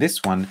 And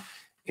this one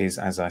is,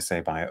 as I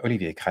say, by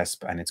Olivier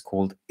Cresp, and it's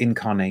called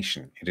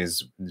Incarnation. It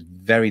is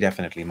very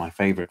definitely my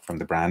favorite from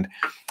the brand.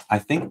 I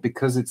think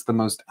because it's the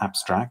most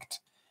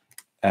abstract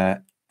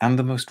and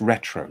the most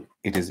retro.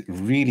 It is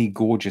really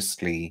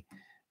gorgeously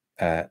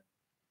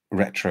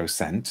retro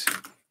scent.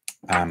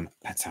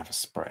 Let's have a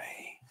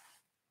spray.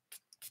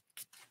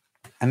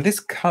 And this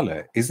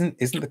color, isn't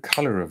the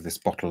color of this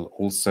bottle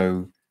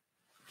also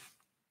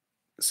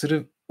sort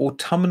of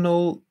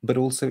autumnal, but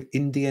also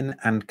Indian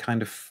and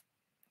kind of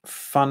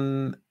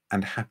fun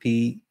and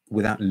happy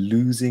without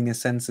losing a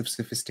sense of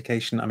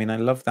sophistication. I mean, I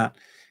love that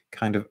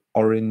kind of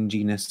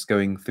oranginess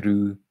going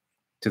through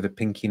to the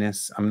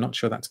pinkiness. I'm not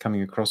sure that's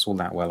coming across all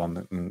that well on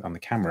the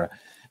camera.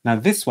 Now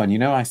this one, you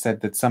know, I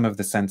said that some of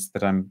the scents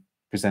that I'm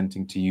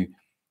presenting to you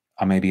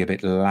are maybe a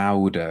bit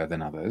louder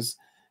than others,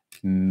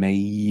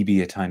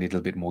 maybe a tiny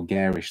little bit more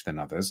garish than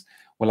others.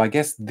 Well, I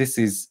guess this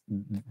is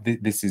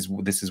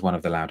one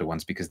of the louder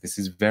ones, because this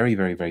is very,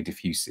 very, very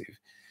diffusive,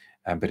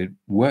 but it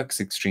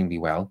works extremely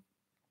well.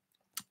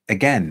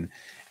 Again,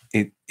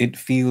 it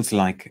feels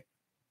like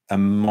a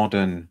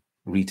modern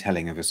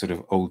retelling of a sort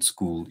of old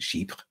school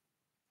chypre.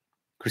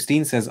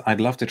 Christine says,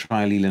 I'd love to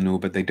try Lilanur,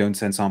 but they don't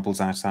send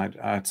samples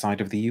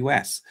outside of the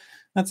US.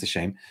 That's a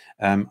shame.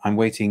 I'm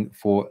waiting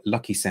for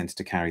Lucky Scent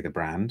to carry the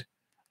brand.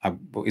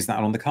 Is that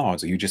on the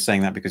cards? Are you just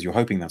saying that because you're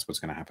hoping that's what's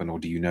going to happen, or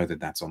do you know that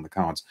that's on the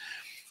cards?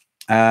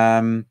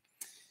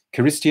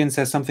 Christian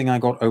says, something I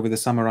got over the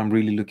summer I'm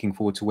really looking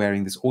forward to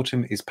wearing this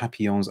autumn is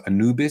Papillon's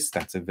Anubis.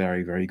 That's a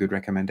very, very good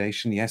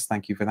recommendation. Yes,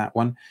 thank you for that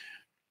one.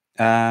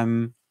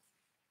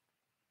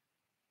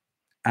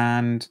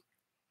 And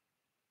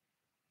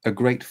a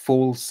great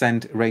fall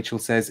scent, Rachel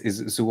says,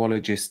 is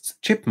Zoologist's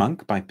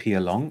Chipmunk by Pia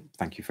Long.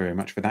 Thank you very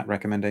much for that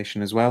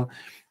recommendation as well.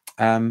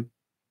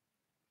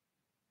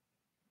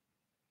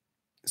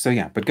 So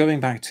yeah, but going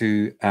back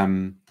to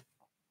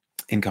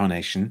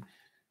Incarnation,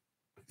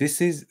 this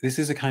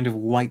is a kind of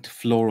white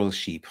floral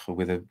chypre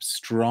with a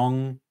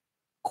strong,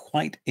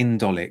 quite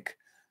indolic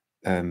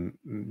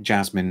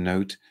jasmine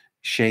note,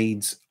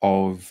 shades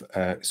of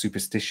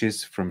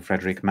Superstitious from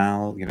Frederic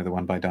Malle, you know, the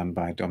one done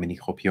by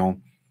Dominique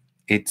Ropion.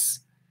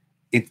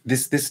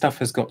 This stuff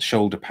has got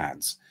shoulder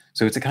pads,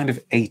 so it's a kind of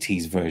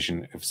 80s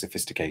version of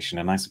sophistication.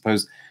 And I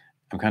suppose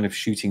I'm kind of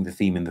shooting the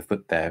theme in the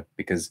foot there,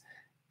 because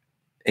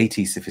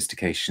 80s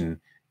sophistication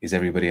is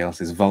everybody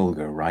else's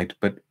vulgar, right?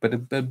 But a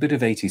bit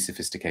of 80s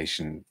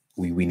sophistication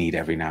we need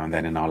every now and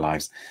then in our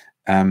lives.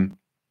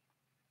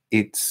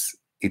 It's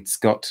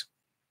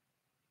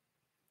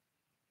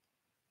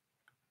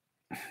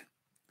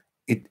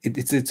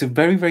a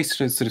very, very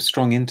sort of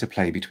strong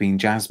interplay between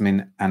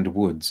jasmine and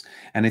woods.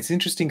 And it's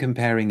interesting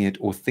comparing it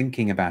or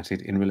thinking about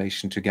it in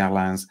relation to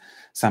Guerlain's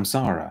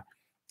Samsara,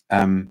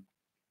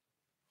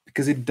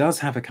 because it does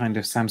have a kind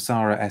of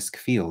Samsara-esque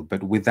feel,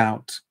 but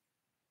without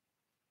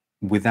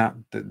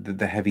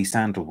the heavy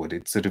sandalwood.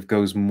 It sort of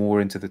goes more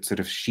into the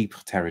sort of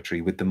chypre territory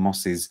with the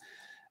mosses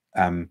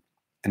and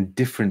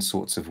different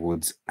sorts of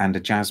woods, and a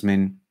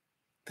jasmine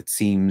that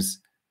seems,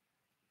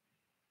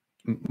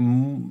 I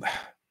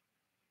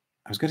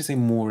was going to say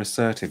more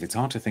assertive. It's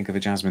hard to think of a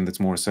jasmine that's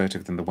more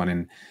assertive than the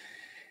one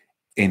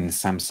in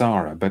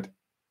Samsara, but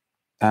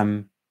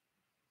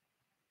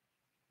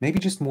maybe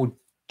just more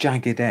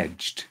jagged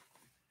edged.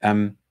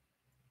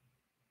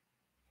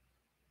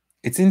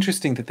 It's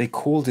interesting that they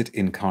called it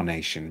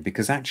Incarnation,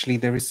 because actually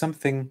there is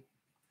something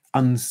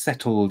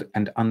unsettled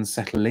and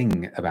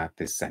unsettling about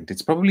this scent.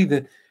 It's probably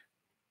the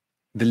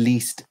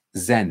least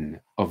zen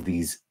of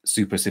these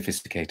super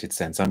sophisticated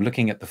scents. I'm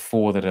looking at the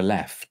four that are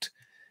left,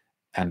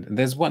 and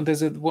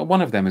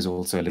one of them is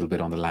also a little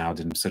bit on the loud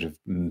and sort of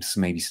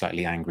maybe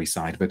slightly angry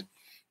side, but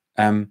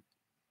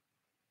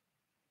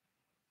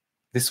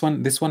this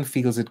one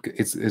feels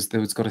it's as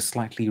though it's got a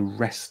slightly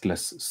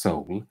restless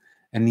soul,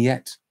 and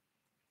yet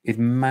it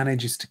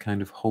manages to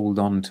kind of hold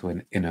on to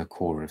an inner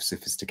core of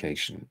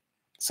sophistication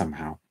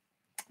somehow.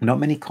 Not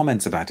many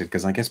comments about it,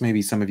 because I guess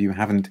maybe some of you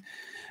haven't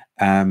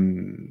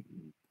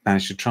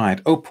managed to try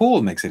it. Oh,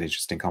 Paul makes an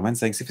interesting comment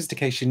saying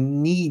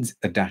sophistication needs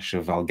a dash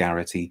of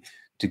vulgarity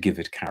to give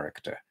it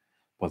character.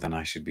 Well, then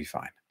I should be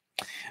fine.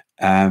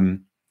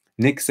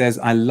 Nick says,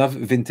 I love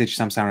vintage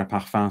Samsara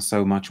Parfum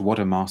so much. What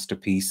a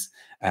masterpiece.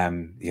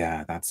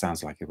 Yeah, that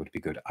sounds like it would be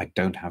good. I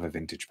don't have a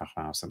vintage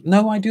Parfum.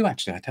 No, I do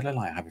actually. I tell a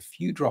lie. I have a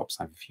few drops.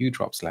 I have a few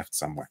drops left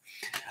somewhere.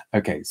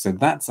 Okay, so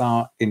that's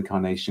our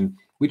Incarnation,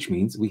 which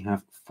means we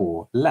have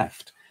 4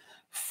 left.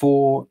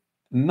 For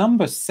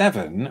number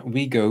 7,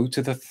 we go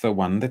to the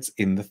one that's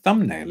in the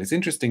thumbnail. It's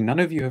interesting, none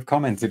of you have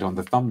commented on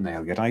the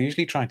thumbnail yet. I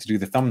usually try to do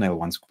the thumbnail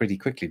ones pretty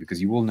quickly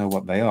because you all know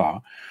what they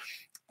are.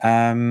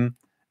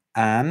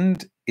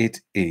 And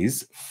it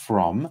is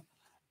from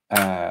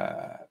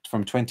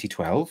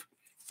 2012,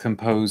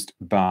 composed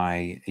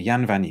by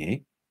Jan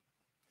Vanier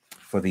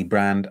for the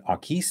brand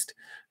Arquiste,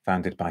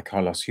 founded by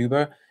Carlos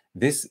Huber.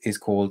 This is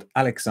called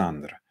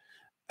Aleksandr.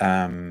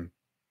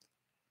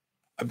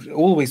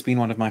 Always been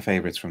one of my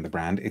favorites from the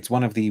brand. It's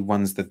one of the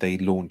ones that they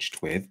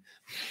launched with.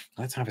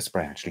 Let's have a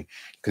spray, actually,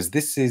 because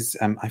this is,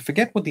 I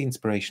forget what the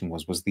inspiration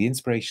was. Was the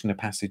inspiration a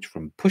passage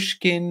from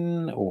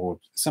Pushkin, or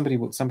somebody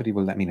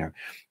will let me know.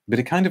 But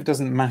it kind of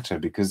doesn't matter,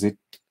 because it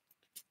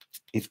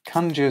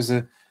conjures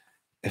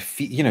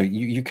you know,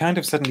 you kind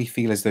of suddenly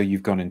feel as though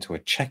you've gone into a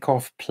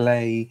Chekhov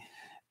play,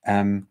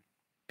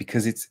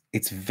 because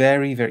it's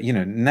very, very, you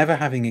know, never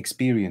having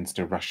experienced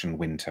a Russian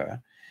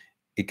winter,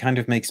 it kind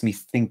of makes me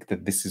think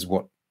that this is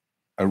what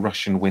a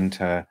Russian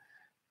winter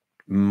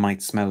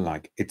might smell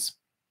like. It's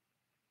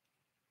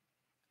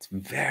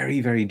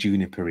very, very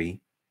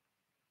junipery,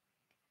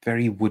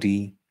 very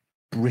woody,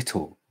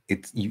 brittle.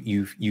 It's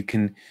you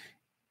can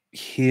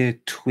hear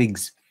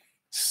twigs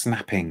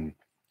snapping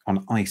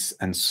on ice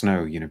and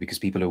snow, you know, because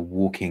people are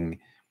walking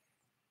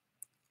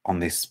on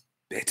this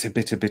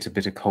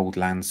bitter cold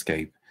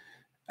landscape.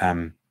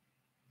 And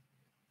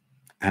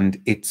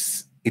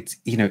it's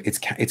you know,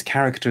 it's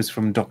characters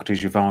from Dr.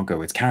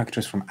 Zhivago, it's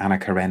characters from Anna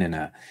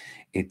Karenina,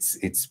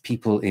 it's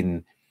people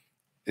in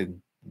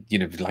you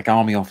know, like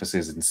army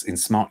officers in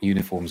smart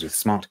uniforms with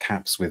smart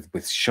caps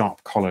with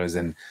sharp collars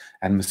and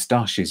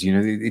moustaches. You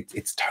know,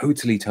 it's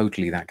totally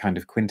that kind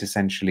of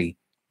quintessentially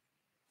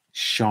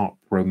sharp,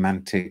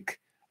 romantic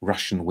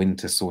Russian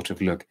winter sort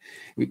of look,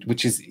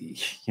 which is,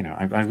 you know,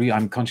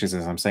 I'm conscious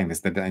as I'm saying this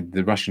that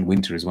the Russian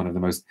winter is one of the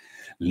most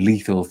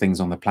lethal things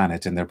on the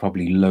planet, and there are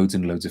probably loads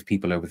and loads of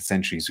people over the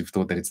centuries who've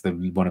thought that it's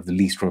one of the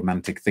least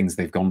romantic things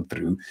they've gone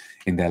through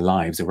in their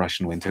lives, a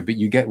Russian winter. But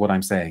you get what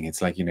I'm saying.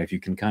 It's like, you know, if you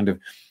can kind of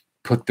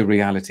put the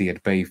reality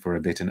at bay for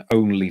a bit and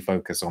only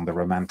focus on the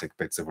romantic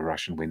bits of a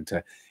Russian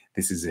winter,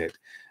 this is it.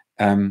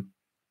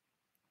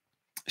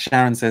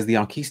 Sharon says the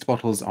Arquiste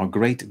bottles are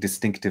great,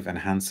 distinctive, and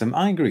handsome.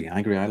 I agree.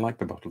 I like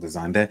the bottle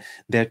design. They're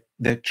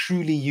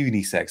truly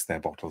unisex, their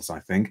bottles,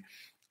 I think.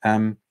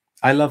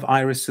 I love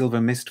Iris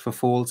Silver Mist for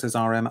fall, says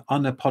RM.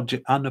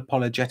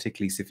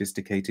 Unapologetically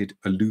sophisticated,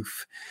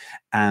 aloof,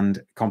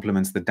 and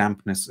complements the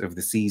dampness of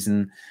the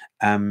season.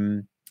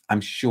 I'm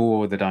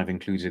sure that I've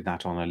included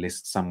that on a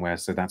list somewhere,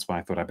 so that's why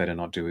I thought I better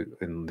not do it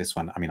in this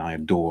one. I mean, I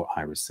adore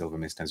Iris Silver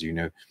Mist, as you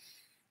know.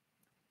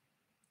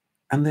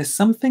 And there's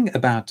something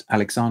about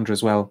Aleksandr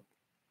as well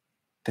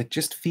that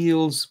just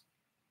feels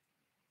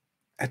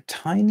a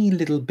tiny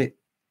little bit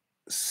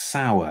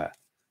sour,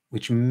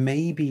 which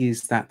maybe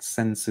is that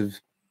sense of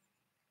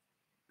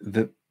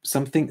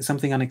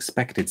something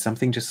unexpected,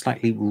 something just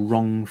slightly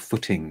wrong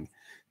footing,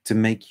 to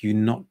make it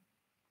not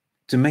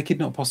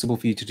possible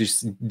for you to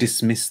just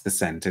dismiss the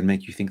scent and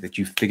make you think that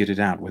you've figured it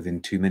out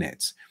within 2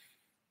 minutes.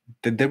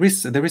 There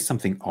is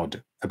something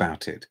odd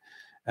about it.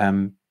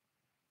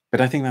 But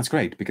I think that's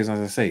great because,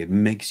 as I say, it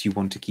makes you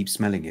want to keep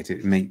smelling it.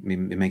 It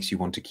makes you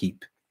want to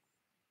keep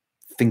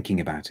thinking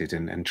about it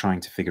and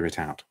trying to figure it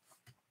out.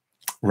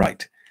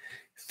 Right,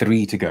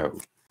 3 to go,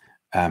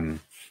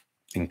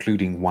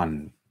 including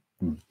one,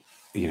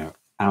 you know,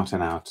 out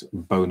and out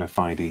bona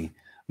fide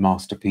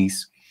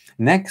masterpiece.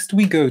 Next,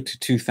 we go to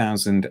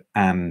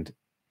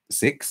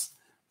 2006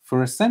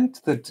 for a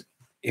scent that,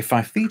 if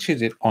I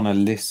featured it on a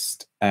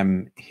list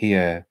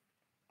here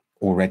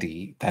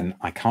already, then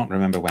I can't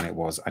remember when it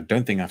was. I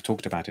don't think I've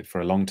talked about it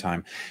for a long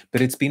time, but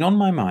it's been on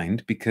my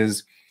mind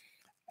because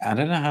I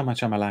don't know how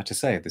much I'm allowed to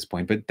say at this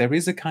point, but there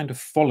is a kind of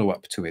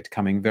follow-up to it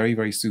coming very,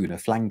 very soon, a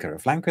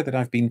flanker that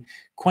I've been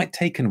quite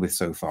taken with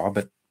so far,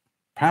 but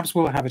perhaps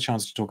we'll have a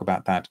chance to talk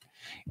about that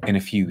in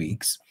a few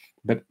weeks.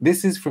 But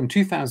this is from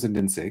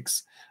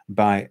 2006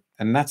 by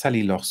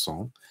Nathalie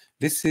Lorson.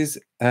 This is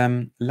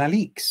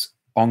Lalique's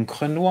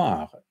Encre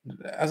Noire.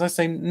 As I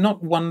say,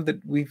 not one that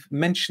we've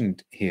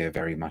mentioned here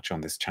very much on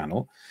this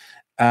channel.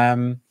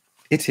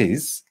 It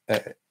is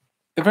a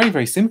very,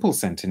 very simple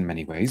scent in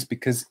many ways,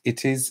 because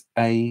it is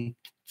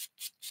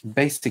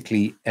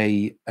basically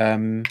a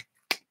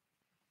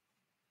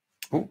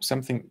oh,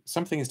 something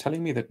is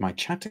telling me that my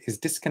chat is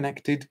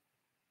disconnected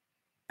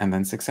and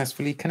then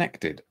successfully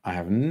connected. I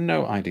have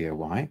no idea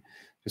why.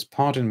 Just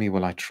pardon me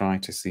while I try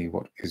to see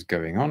what is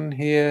going on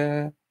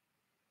here.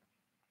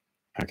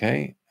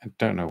 Okay, I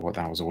don't know what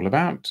that was all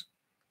about,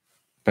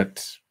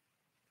 but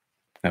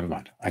never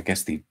mind. I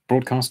guess the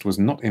broadcast was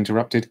not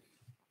interrupted.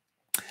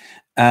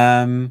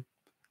 Trunk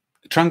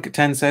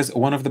 10 says,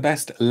 one of the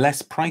best,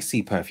 less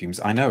pricey perfumes.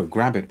 I know,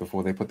 grab it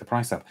before they put the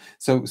price up.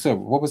 So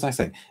what was I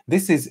saying?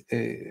 This is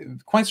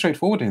quite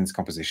straightforward in its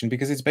composition,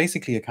 because it's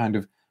basically a kind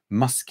of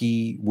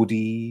musky,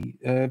 woody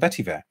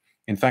vetiver.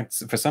 In fact,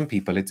 for some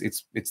people,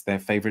 it's their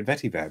favorite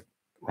vetiver,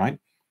 right?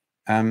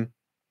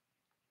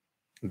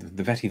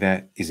 The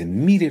vetiver is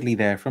immediately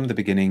there from the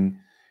beginning,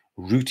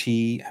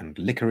 rooty and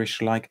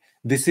licorice-like.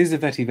 This is a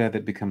vetiver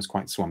that becomes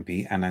quite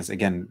swampy, and as,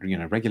 again, you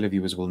know, regular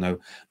viewers will know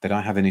that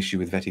I have an issue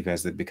with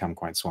vetivers that become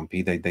quite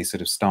swampy. They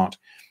sort of start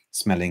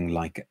smelling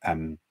like a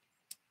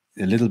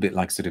little bit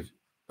like sort of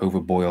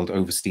overboiled,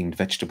 oversteamed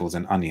vegetables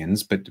and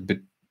onions, but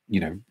you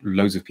know,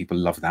 loads of people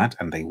love that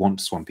and they want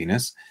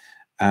swampiness.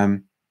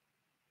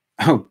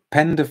 Oh,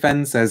 Pen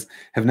Defend says,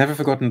 have never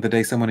forgotten the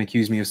day someone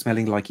accused me of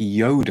smelling like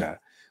Yoda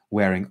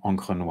wearing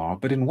Encre Noire,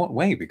 but in what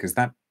way? Because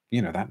that,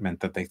 you know, that meant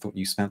that they thought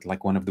you smelled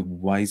like one of the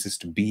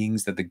wisest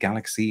beings that the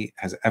galaxy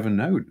has ever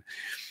known.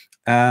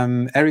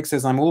 Eric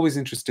says, I'm always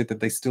interested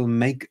that they still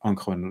make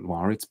Encre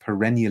Noire. It's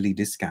perennially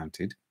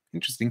discounted.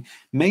 Interesting.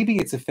 Maybe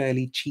it's a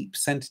fairly cheap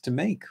scent to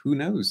make. Who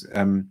knows?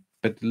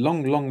 But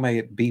long may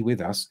it be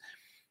with us.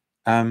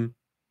 Yeah,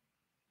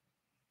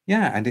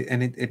 and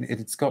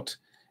it's got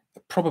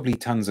probably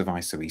tons of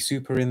isoe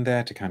super in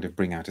there to kind of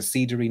bring out a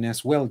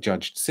cedariness,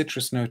 well-judged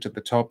citrus note at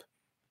the top.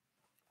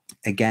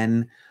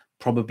 Again,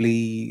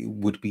 probably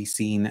would be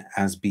seen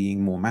as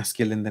being more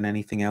masculine than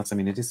anything else. I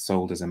mean, it is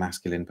sold as a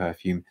masculine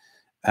perfume.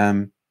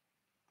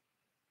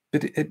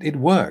 but it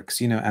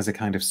works, you know, as a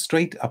kind of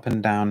straight up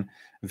and down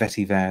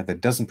vetiver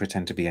that doesn't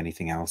pretend to be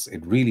anything else.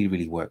 It really,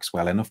 really works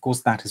well. And of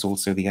course, that is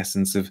also the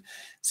essence of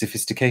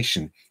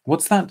sophistication.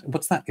 What's that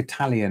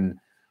Italian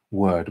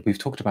word? We've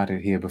talked about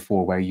it here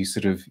before, where you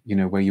sort of, you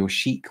know, where you're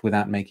chic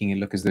without making it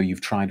look as though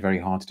you've tried very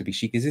hard to be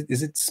chic. Is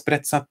it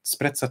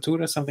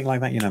sprezzatura, something like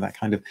that? You know, that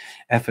kind of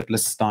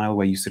effortless style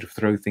where you sort of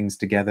throw things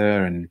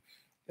together and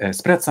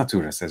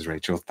sprezzatura, says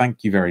Rachel.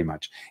 Thank you very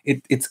much.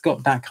 It's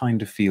got that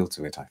kind of feel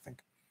to it, I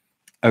think.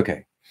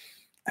 Okay,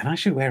 and I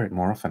should wear it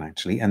more often,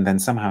 actually, and then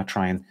somehow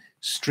try and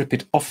strip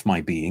it off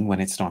my being when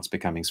it starts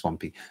becoming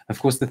swampy. Of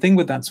course, the thing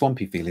with that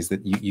swampy feel is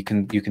that you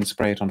can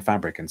spray it on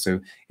fabric, and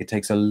so it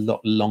takes a lot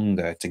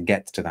longer to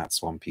get to that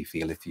swampy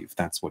feel if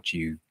that's what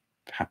you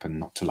happen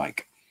not to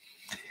like.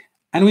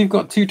 And we've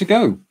got 2 to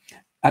go.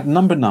 At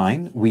number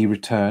 9, we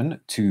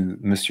return to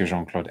Monsieur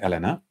Jean-Claude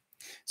Ellena.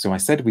 So I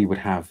said we would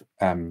have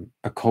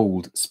a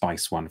cold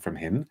spice one from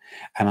him,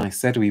 and I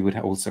said we would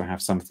also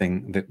have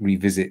something that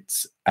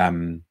revisits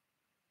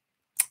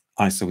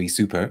ISOE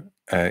Super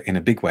in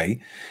a big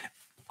way.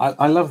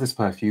 I love this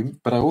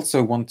perfume, but I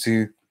also want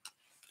to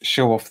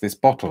show off this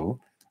bottle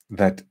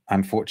that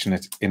I'm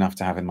fortunate enough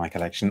to have in my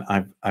collection.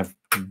 I've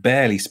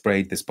barely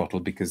sprayed this bottle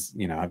because,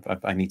 you know,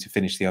 I need to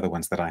finish the other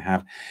ones that I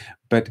have,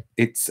 but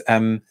it's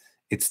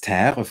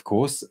Terre, of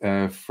course,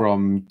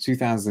 from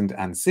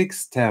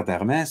 2006, Terre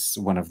d'Hermes,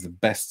 one of the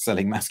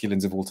best-selling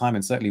masculines of all time,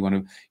 and certainly one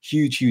of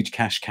huge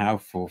cash cow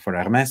for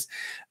Hermes.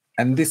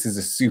 And this is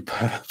a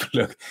superb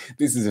look.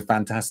 This is a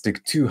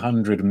fantastic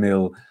 200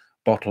 ml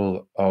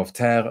bottle of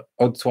Terre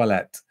Eau de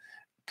Toilette.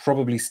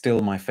 Probably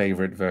still my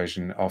favorite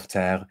version of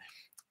Terre.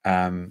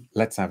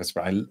 Let's have a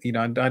spray.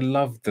 I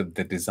love the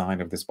design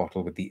of this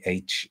bottle with the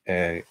H,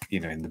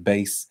 in the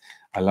base.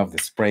 I love the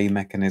spray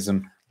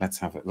mechanism. Let's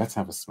have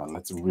a smell.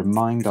 Let's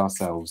remind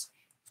ourselves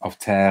of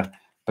Terre.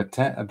 But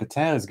the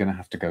Terre is going to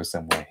have to go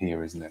somewhere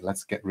here, isn't it?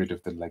 Let's get rid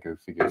of the Lego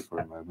figure for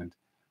a moment.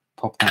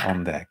 Pop that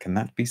on there. Can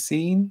that be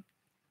seen?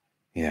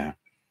 Yeah.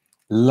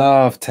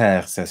 Love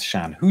Terre, says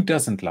Shan. Who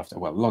doesn't love Terre?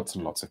 Well, lots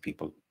and lots of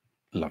people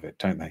love it,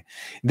 don't they?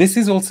 This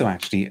is also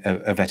actually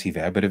a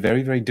vetiver, but a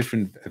very, very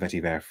different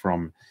vetiver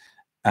from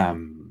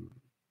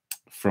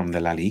the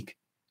Lalique.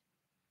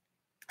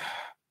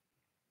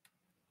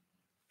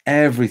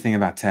 Everything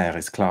about Terre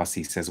is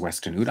classy, says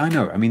Western Oud. I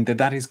know. I mean,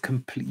 that is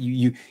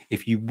complete.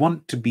 If you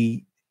want to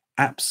be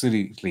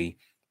absolutely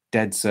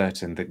dead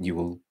certain that you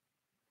will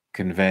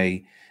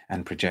convey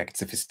and project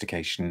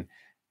sophistication,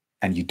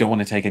 and you don't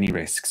want to take any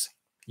risks,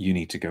 you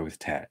need to go with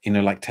Terre. You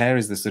know, like Terre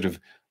is the sort of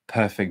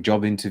perfect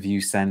job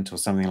interview scent or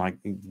something like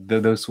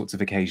those sorts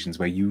of occasions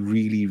where you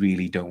really,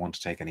 really don't want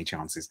to take any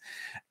chances.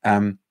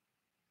 And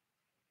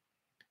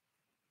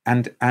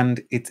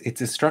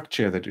it's a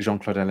structure that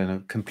Jean-Claude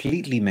Ellena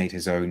completely made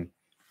his own.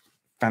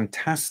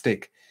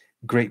 Fantastic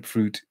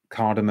grapefruit,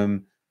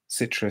 cardamom,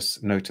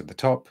 citrus note at the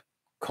top,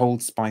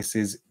 cold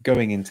spices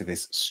going into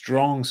this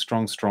strong,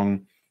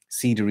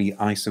 cedary,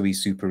 isoe,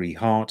 supery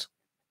heart.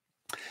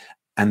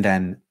 And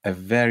then a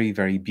very,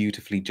 very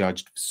beautifully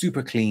judged,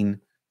 super clean,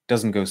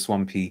 doesn't go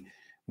swampy,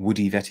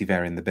 woody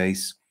vetiver in the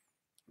base.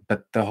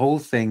 But the whole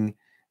thing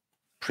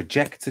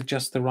projects at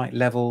just the right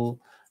level,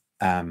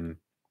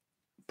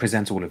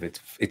 presents all of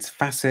its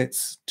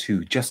facets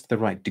to just the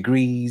right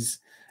degrees,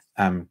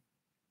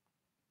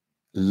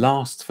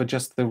 lasts for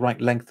just the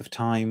right length of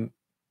time,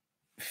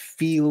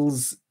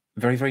 feels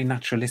very, very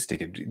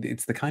naturalistic.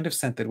 It's the kind of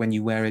scent that when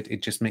you wear it,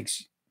 it just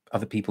makes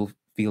other people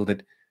feel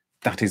that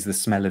that is the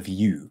smell of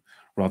you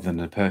rather than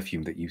a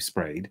perfume that you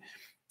sprayed.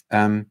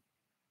 And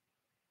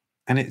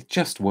it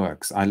just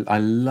works. I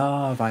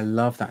love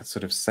that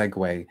sort of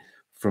segue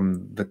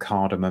from the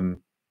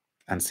cardamom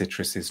and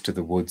citruses to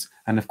the woods.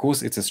 And of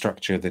course, it's a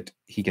structure that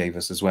he gave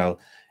us as well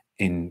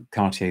in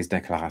Cartier's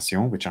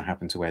Déclaration, which I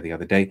happened to wear the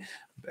other day.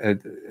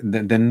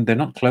 Then they're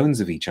not clones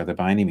of each other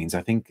by any means.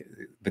 I think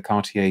the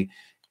Cartier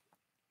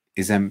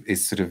is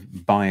sort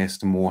of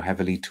biased more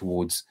heavily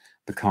towards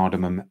the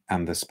cardamom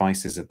and the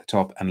spices at the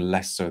top, and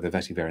less so the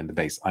vetiver in the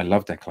base. I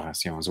love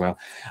Déclaration as well.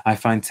 I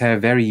find Terre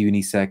very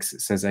unisex,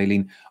 says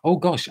Aileen. Oh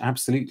gosh,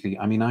 absolutely.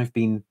 I mean, I've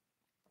been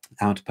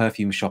out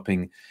perfume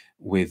shopping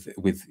with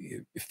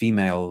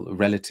female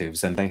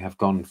relatives, and they have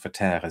gone for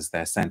Terre as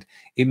their scent.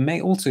 It may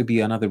also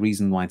be another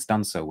reason why it's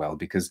done so well,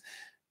 because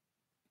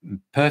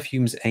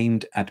perfumes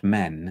aimed at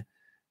men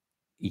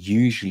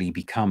usually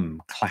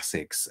become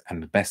classics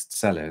and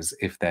bestsellers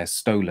if they're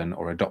stolen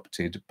or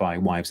adopted by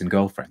wives and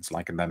girlfriends.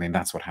 Like, I mean,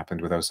 that's what happened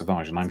with Eau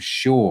Sauvage, and I'm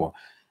sure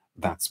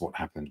that's what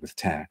happened with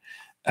Terre.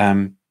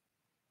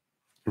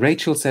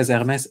 Rachel says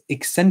Hermes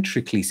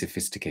eccentrically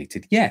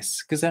sophisticated.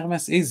 Yes, because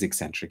Hermes is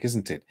eccentric,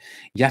 isn't it?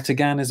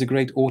 Yataghan is a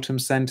great autumn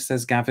scent,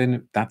 says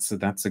Gavin. That's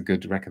a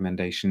good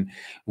recommendation.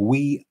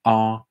 We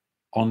are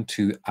on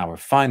to our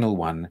final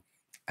one.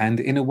 And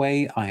in a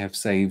way, I have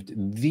saved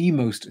the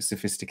most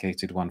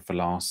sophisticated one for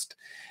last.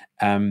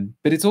 But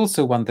it's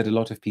also one that a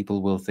lot of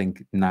people will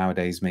think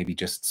nowadays maybe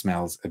just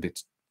smells a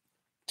bit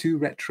too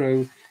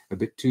retro, a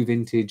bit too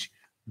vintage.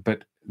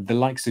 But the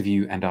likes of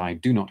you and I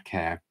do not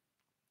care,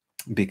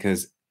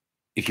 because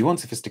if you want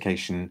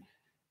sophistication,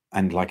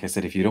 and like I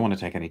said, if you don't want to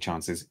take any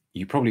chances,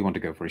 you probably want to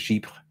go for a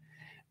chypre.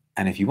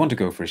 And if you want to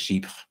go for a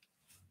chypre,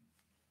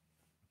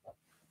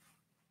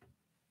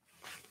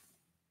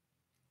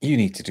 you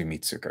need to do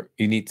Mitsouko.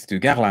 You need to do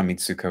Guerlain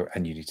Mitsouko,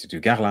 and you need to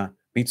do Guerlain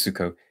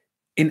Mitsouko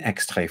in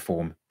extrait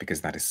form,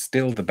 because that is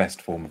still the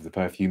best form of the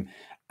perfume.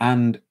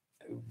 And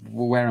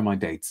where are my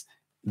dates?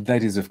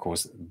 That is, of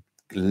course,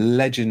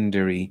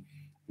 legendary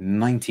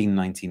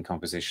 1919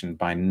 composition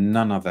by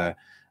none other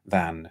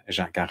than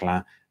Jacques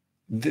Guerlain.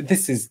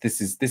 This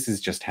is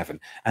just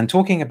heaven. And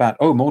talking about,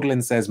 oh,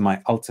 Magdalene says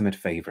my ultimate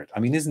favorite. I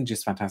mean, isn't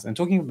just fantastic? And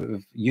talking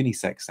of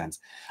unisex sense,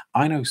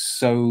 I know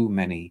so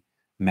many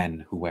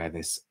men who wear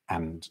this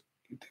and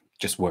it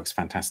just works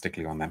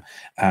fantastically on them.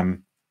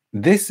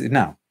 This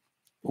now,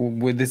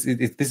 with this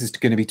is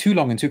going to be too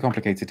long and too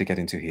complicated to get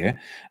into here,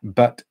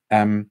 but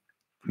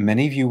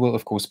many of you will,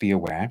 of course, be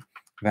aware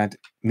that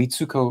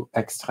Mitsouko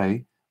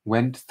Extrait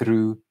went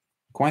through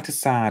quite a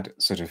sad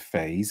sort of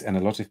phase, and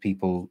a lot of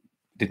people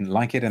didn't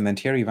like it. And then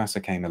Thierry Vassar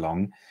came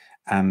along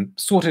and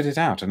sorted it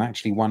out and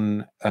actually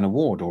won an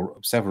award or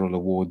several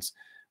awards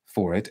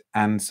for it.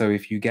 And so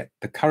if you get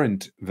the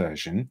current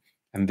version,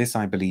 and this,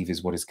 I believe,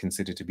 is what is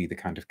considered to be the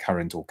kind of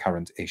current or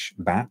current-ish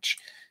batch,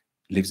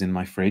 lives in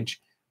my fridge,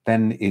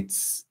 then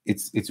it's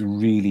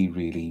really,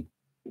 really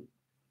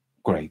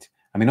great.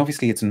 I mean,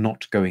 obviously, it's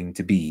not going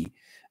to be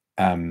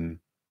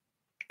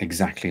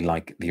exactly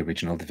like the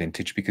original, the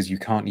vintage, because you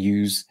can't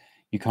use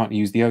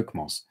the oak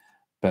moss,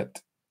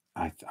 but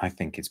I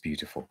think it's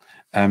beautiful.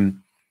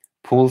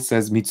 Paul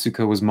says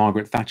Mitsouko was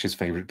Margaret Thatcher's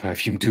favorite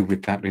perfume. Do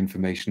with that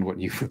information what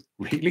you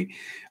really?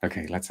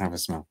 Okay, let's have a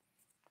smell.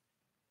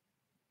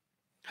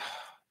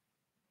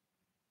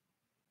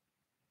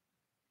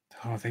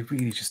 Oh, they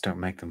really just don't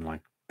make them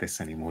like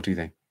this anymore, do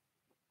they?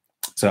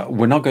 So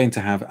we're not going to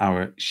have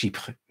our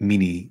Chypre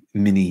mini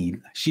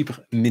masterclass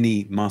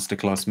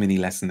mini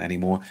lesson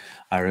anymore.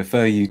 I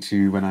refer you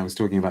to when I was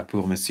talking about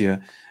Pour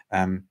Monsieur.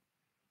 But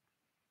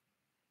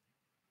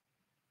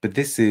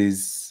this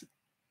is,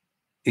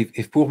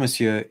 if Pour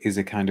Monsieur is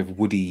a kind of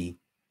woody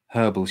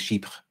herbal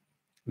Chypre,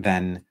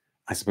 then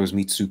I suppose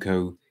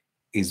Mitsouko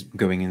is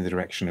going in the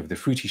direction of the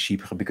fruity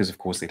Chypre, because of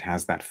course it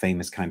has that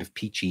famous kind of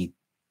peachy,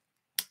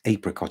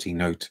 apricotty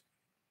note.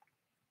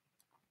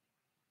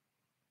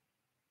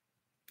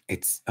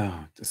 It's,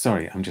 oh,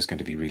 sorry, I'm just going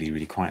to be really,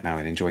 really quiet now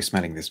and enjoy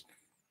smelling this.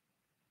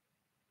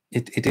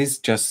 It is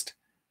just,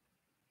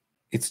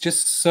 it's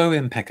just so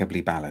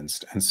impeccably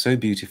balanced and so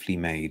beautifully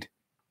made.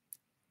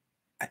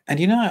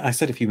 And you know, I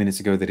said a few minutes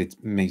ago that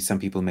some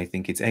people may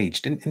think it's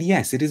aged. And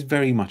yes, it is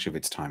very much of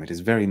its time. It is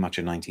very much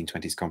a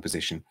 1920s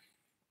composition,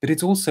 but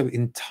it's also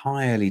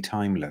entirely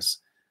timeless.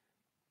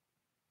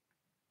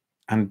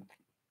 And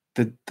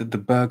the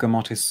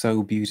bergamot is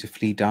so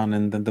beautifully done,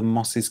 and the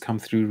mosses come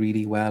through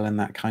really well, and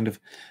that kind of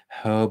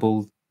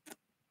herbal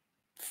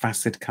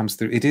facet comes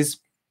through. It is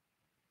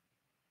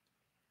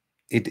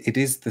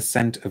the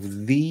scent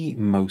of the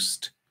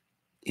most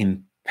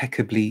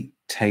impeccably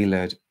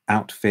tailored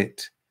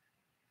outfit,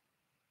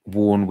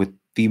 worn with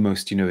the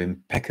most,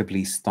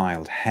 impeccably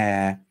styled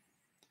hair.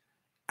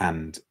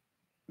 And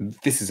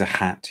this is a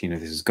hat,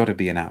 this has got to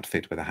be an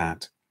outfit with a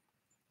hat.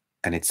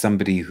 And it's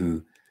somebody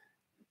who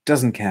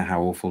doesn't care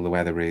how awful the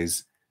weather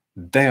is.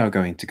 They are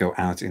going to go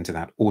out into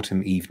that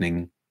autumn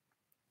evening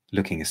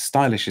looking as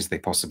stylish as they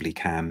possibly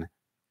can,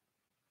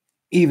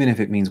 even if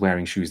it means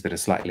wearing shoes that are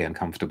slightly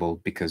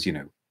uncomfortable, because,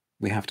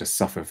 we have to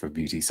suffer for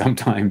beauty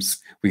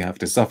sometimes. We have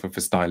to suffer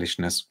for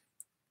stylishness.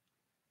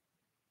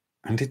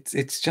 And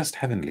it's just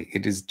heavenly.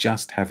 It is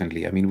just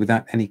heavenly. I mean,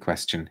 without any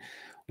question,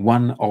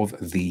 one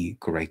of the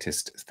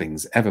greatest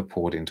things ever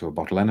poured into a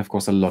bottle. And of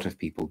course, a lot of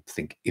people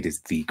think it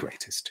is the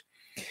greatest.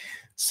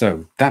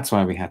 So that's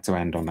why we had to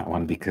end on that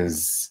one,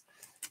 because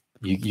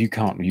you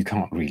can't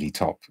really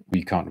top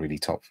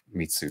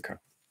Mitsouko.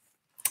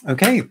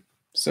 Okay,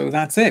 so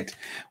that's it.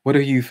 What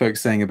are you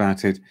folks saying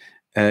about it?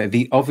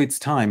 The of its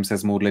time,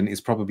 says Magdalene, is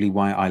probably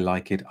why I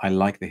like it. I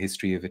like the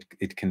history of it.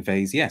 It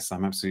conveys. Yes,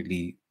 I'm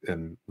absolutely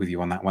with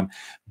you on that one.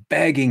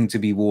 Begging to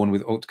be worn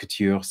with haute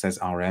couture, says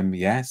RM.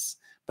 Yes,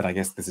 but I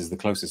guess this is the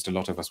closest a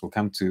lot of us will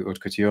come to haute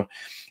couture.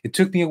 It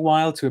took me a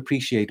while to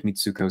appreciate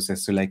Mitsouko,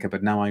 says Suleika,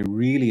 but now I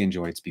really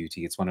enjoy its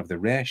beauty. It's one of the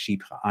rare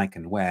chypres I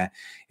can wear.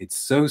 It's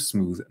so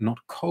smooth, not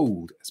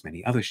cold as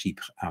many other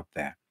chypres out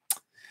there.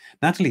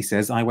 Natalie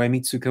says, I wear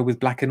Mitsouko with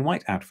black and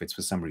white outfits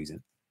for some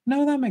reason.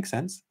 No, that makes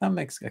sense. That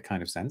makes a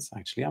kind of sense,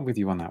 actually. I'm with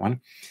you on that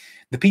one.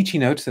 The peachy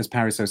note, says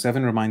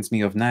Paris07, reminds me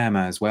of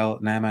Naama as well.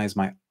 Naama is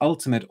my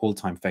ultimate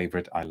all-time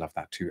favorite. I love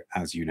that too,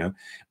 as you know,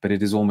 but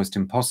it is almost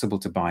impossible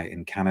to buy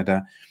in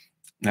Canada.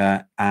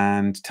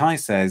 And Ty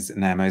says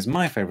Naama is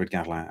my favorite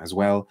Guerlain as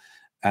well.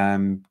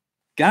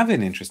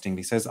 Gavin,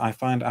 interestingly, says, I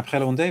find Après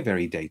L'Ondée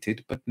very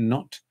dated, but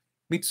not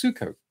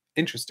Mitsouko.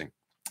 Interesting.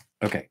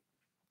 Okay.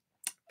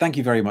 Thank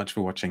you very much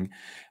for watching.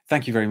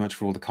 Thank you very much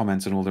for all the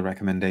comments and all the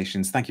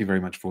recommendations. Thank you very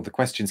much for all the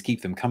questions.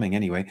 Keep them coming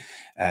anyway.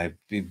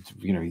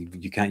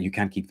 You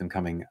can keep them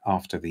coming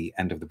after the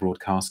end of the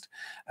broadcast.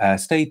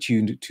 Stay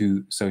tuned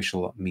to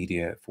social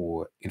media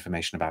for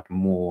information about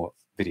more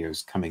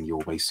videos coming your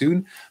way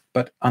soon.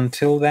 But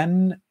until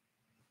then,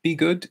 be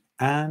good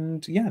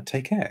and yeah,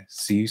 take care.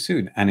 See you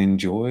soon and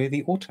enjoy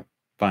the autumn.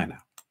 Bye now.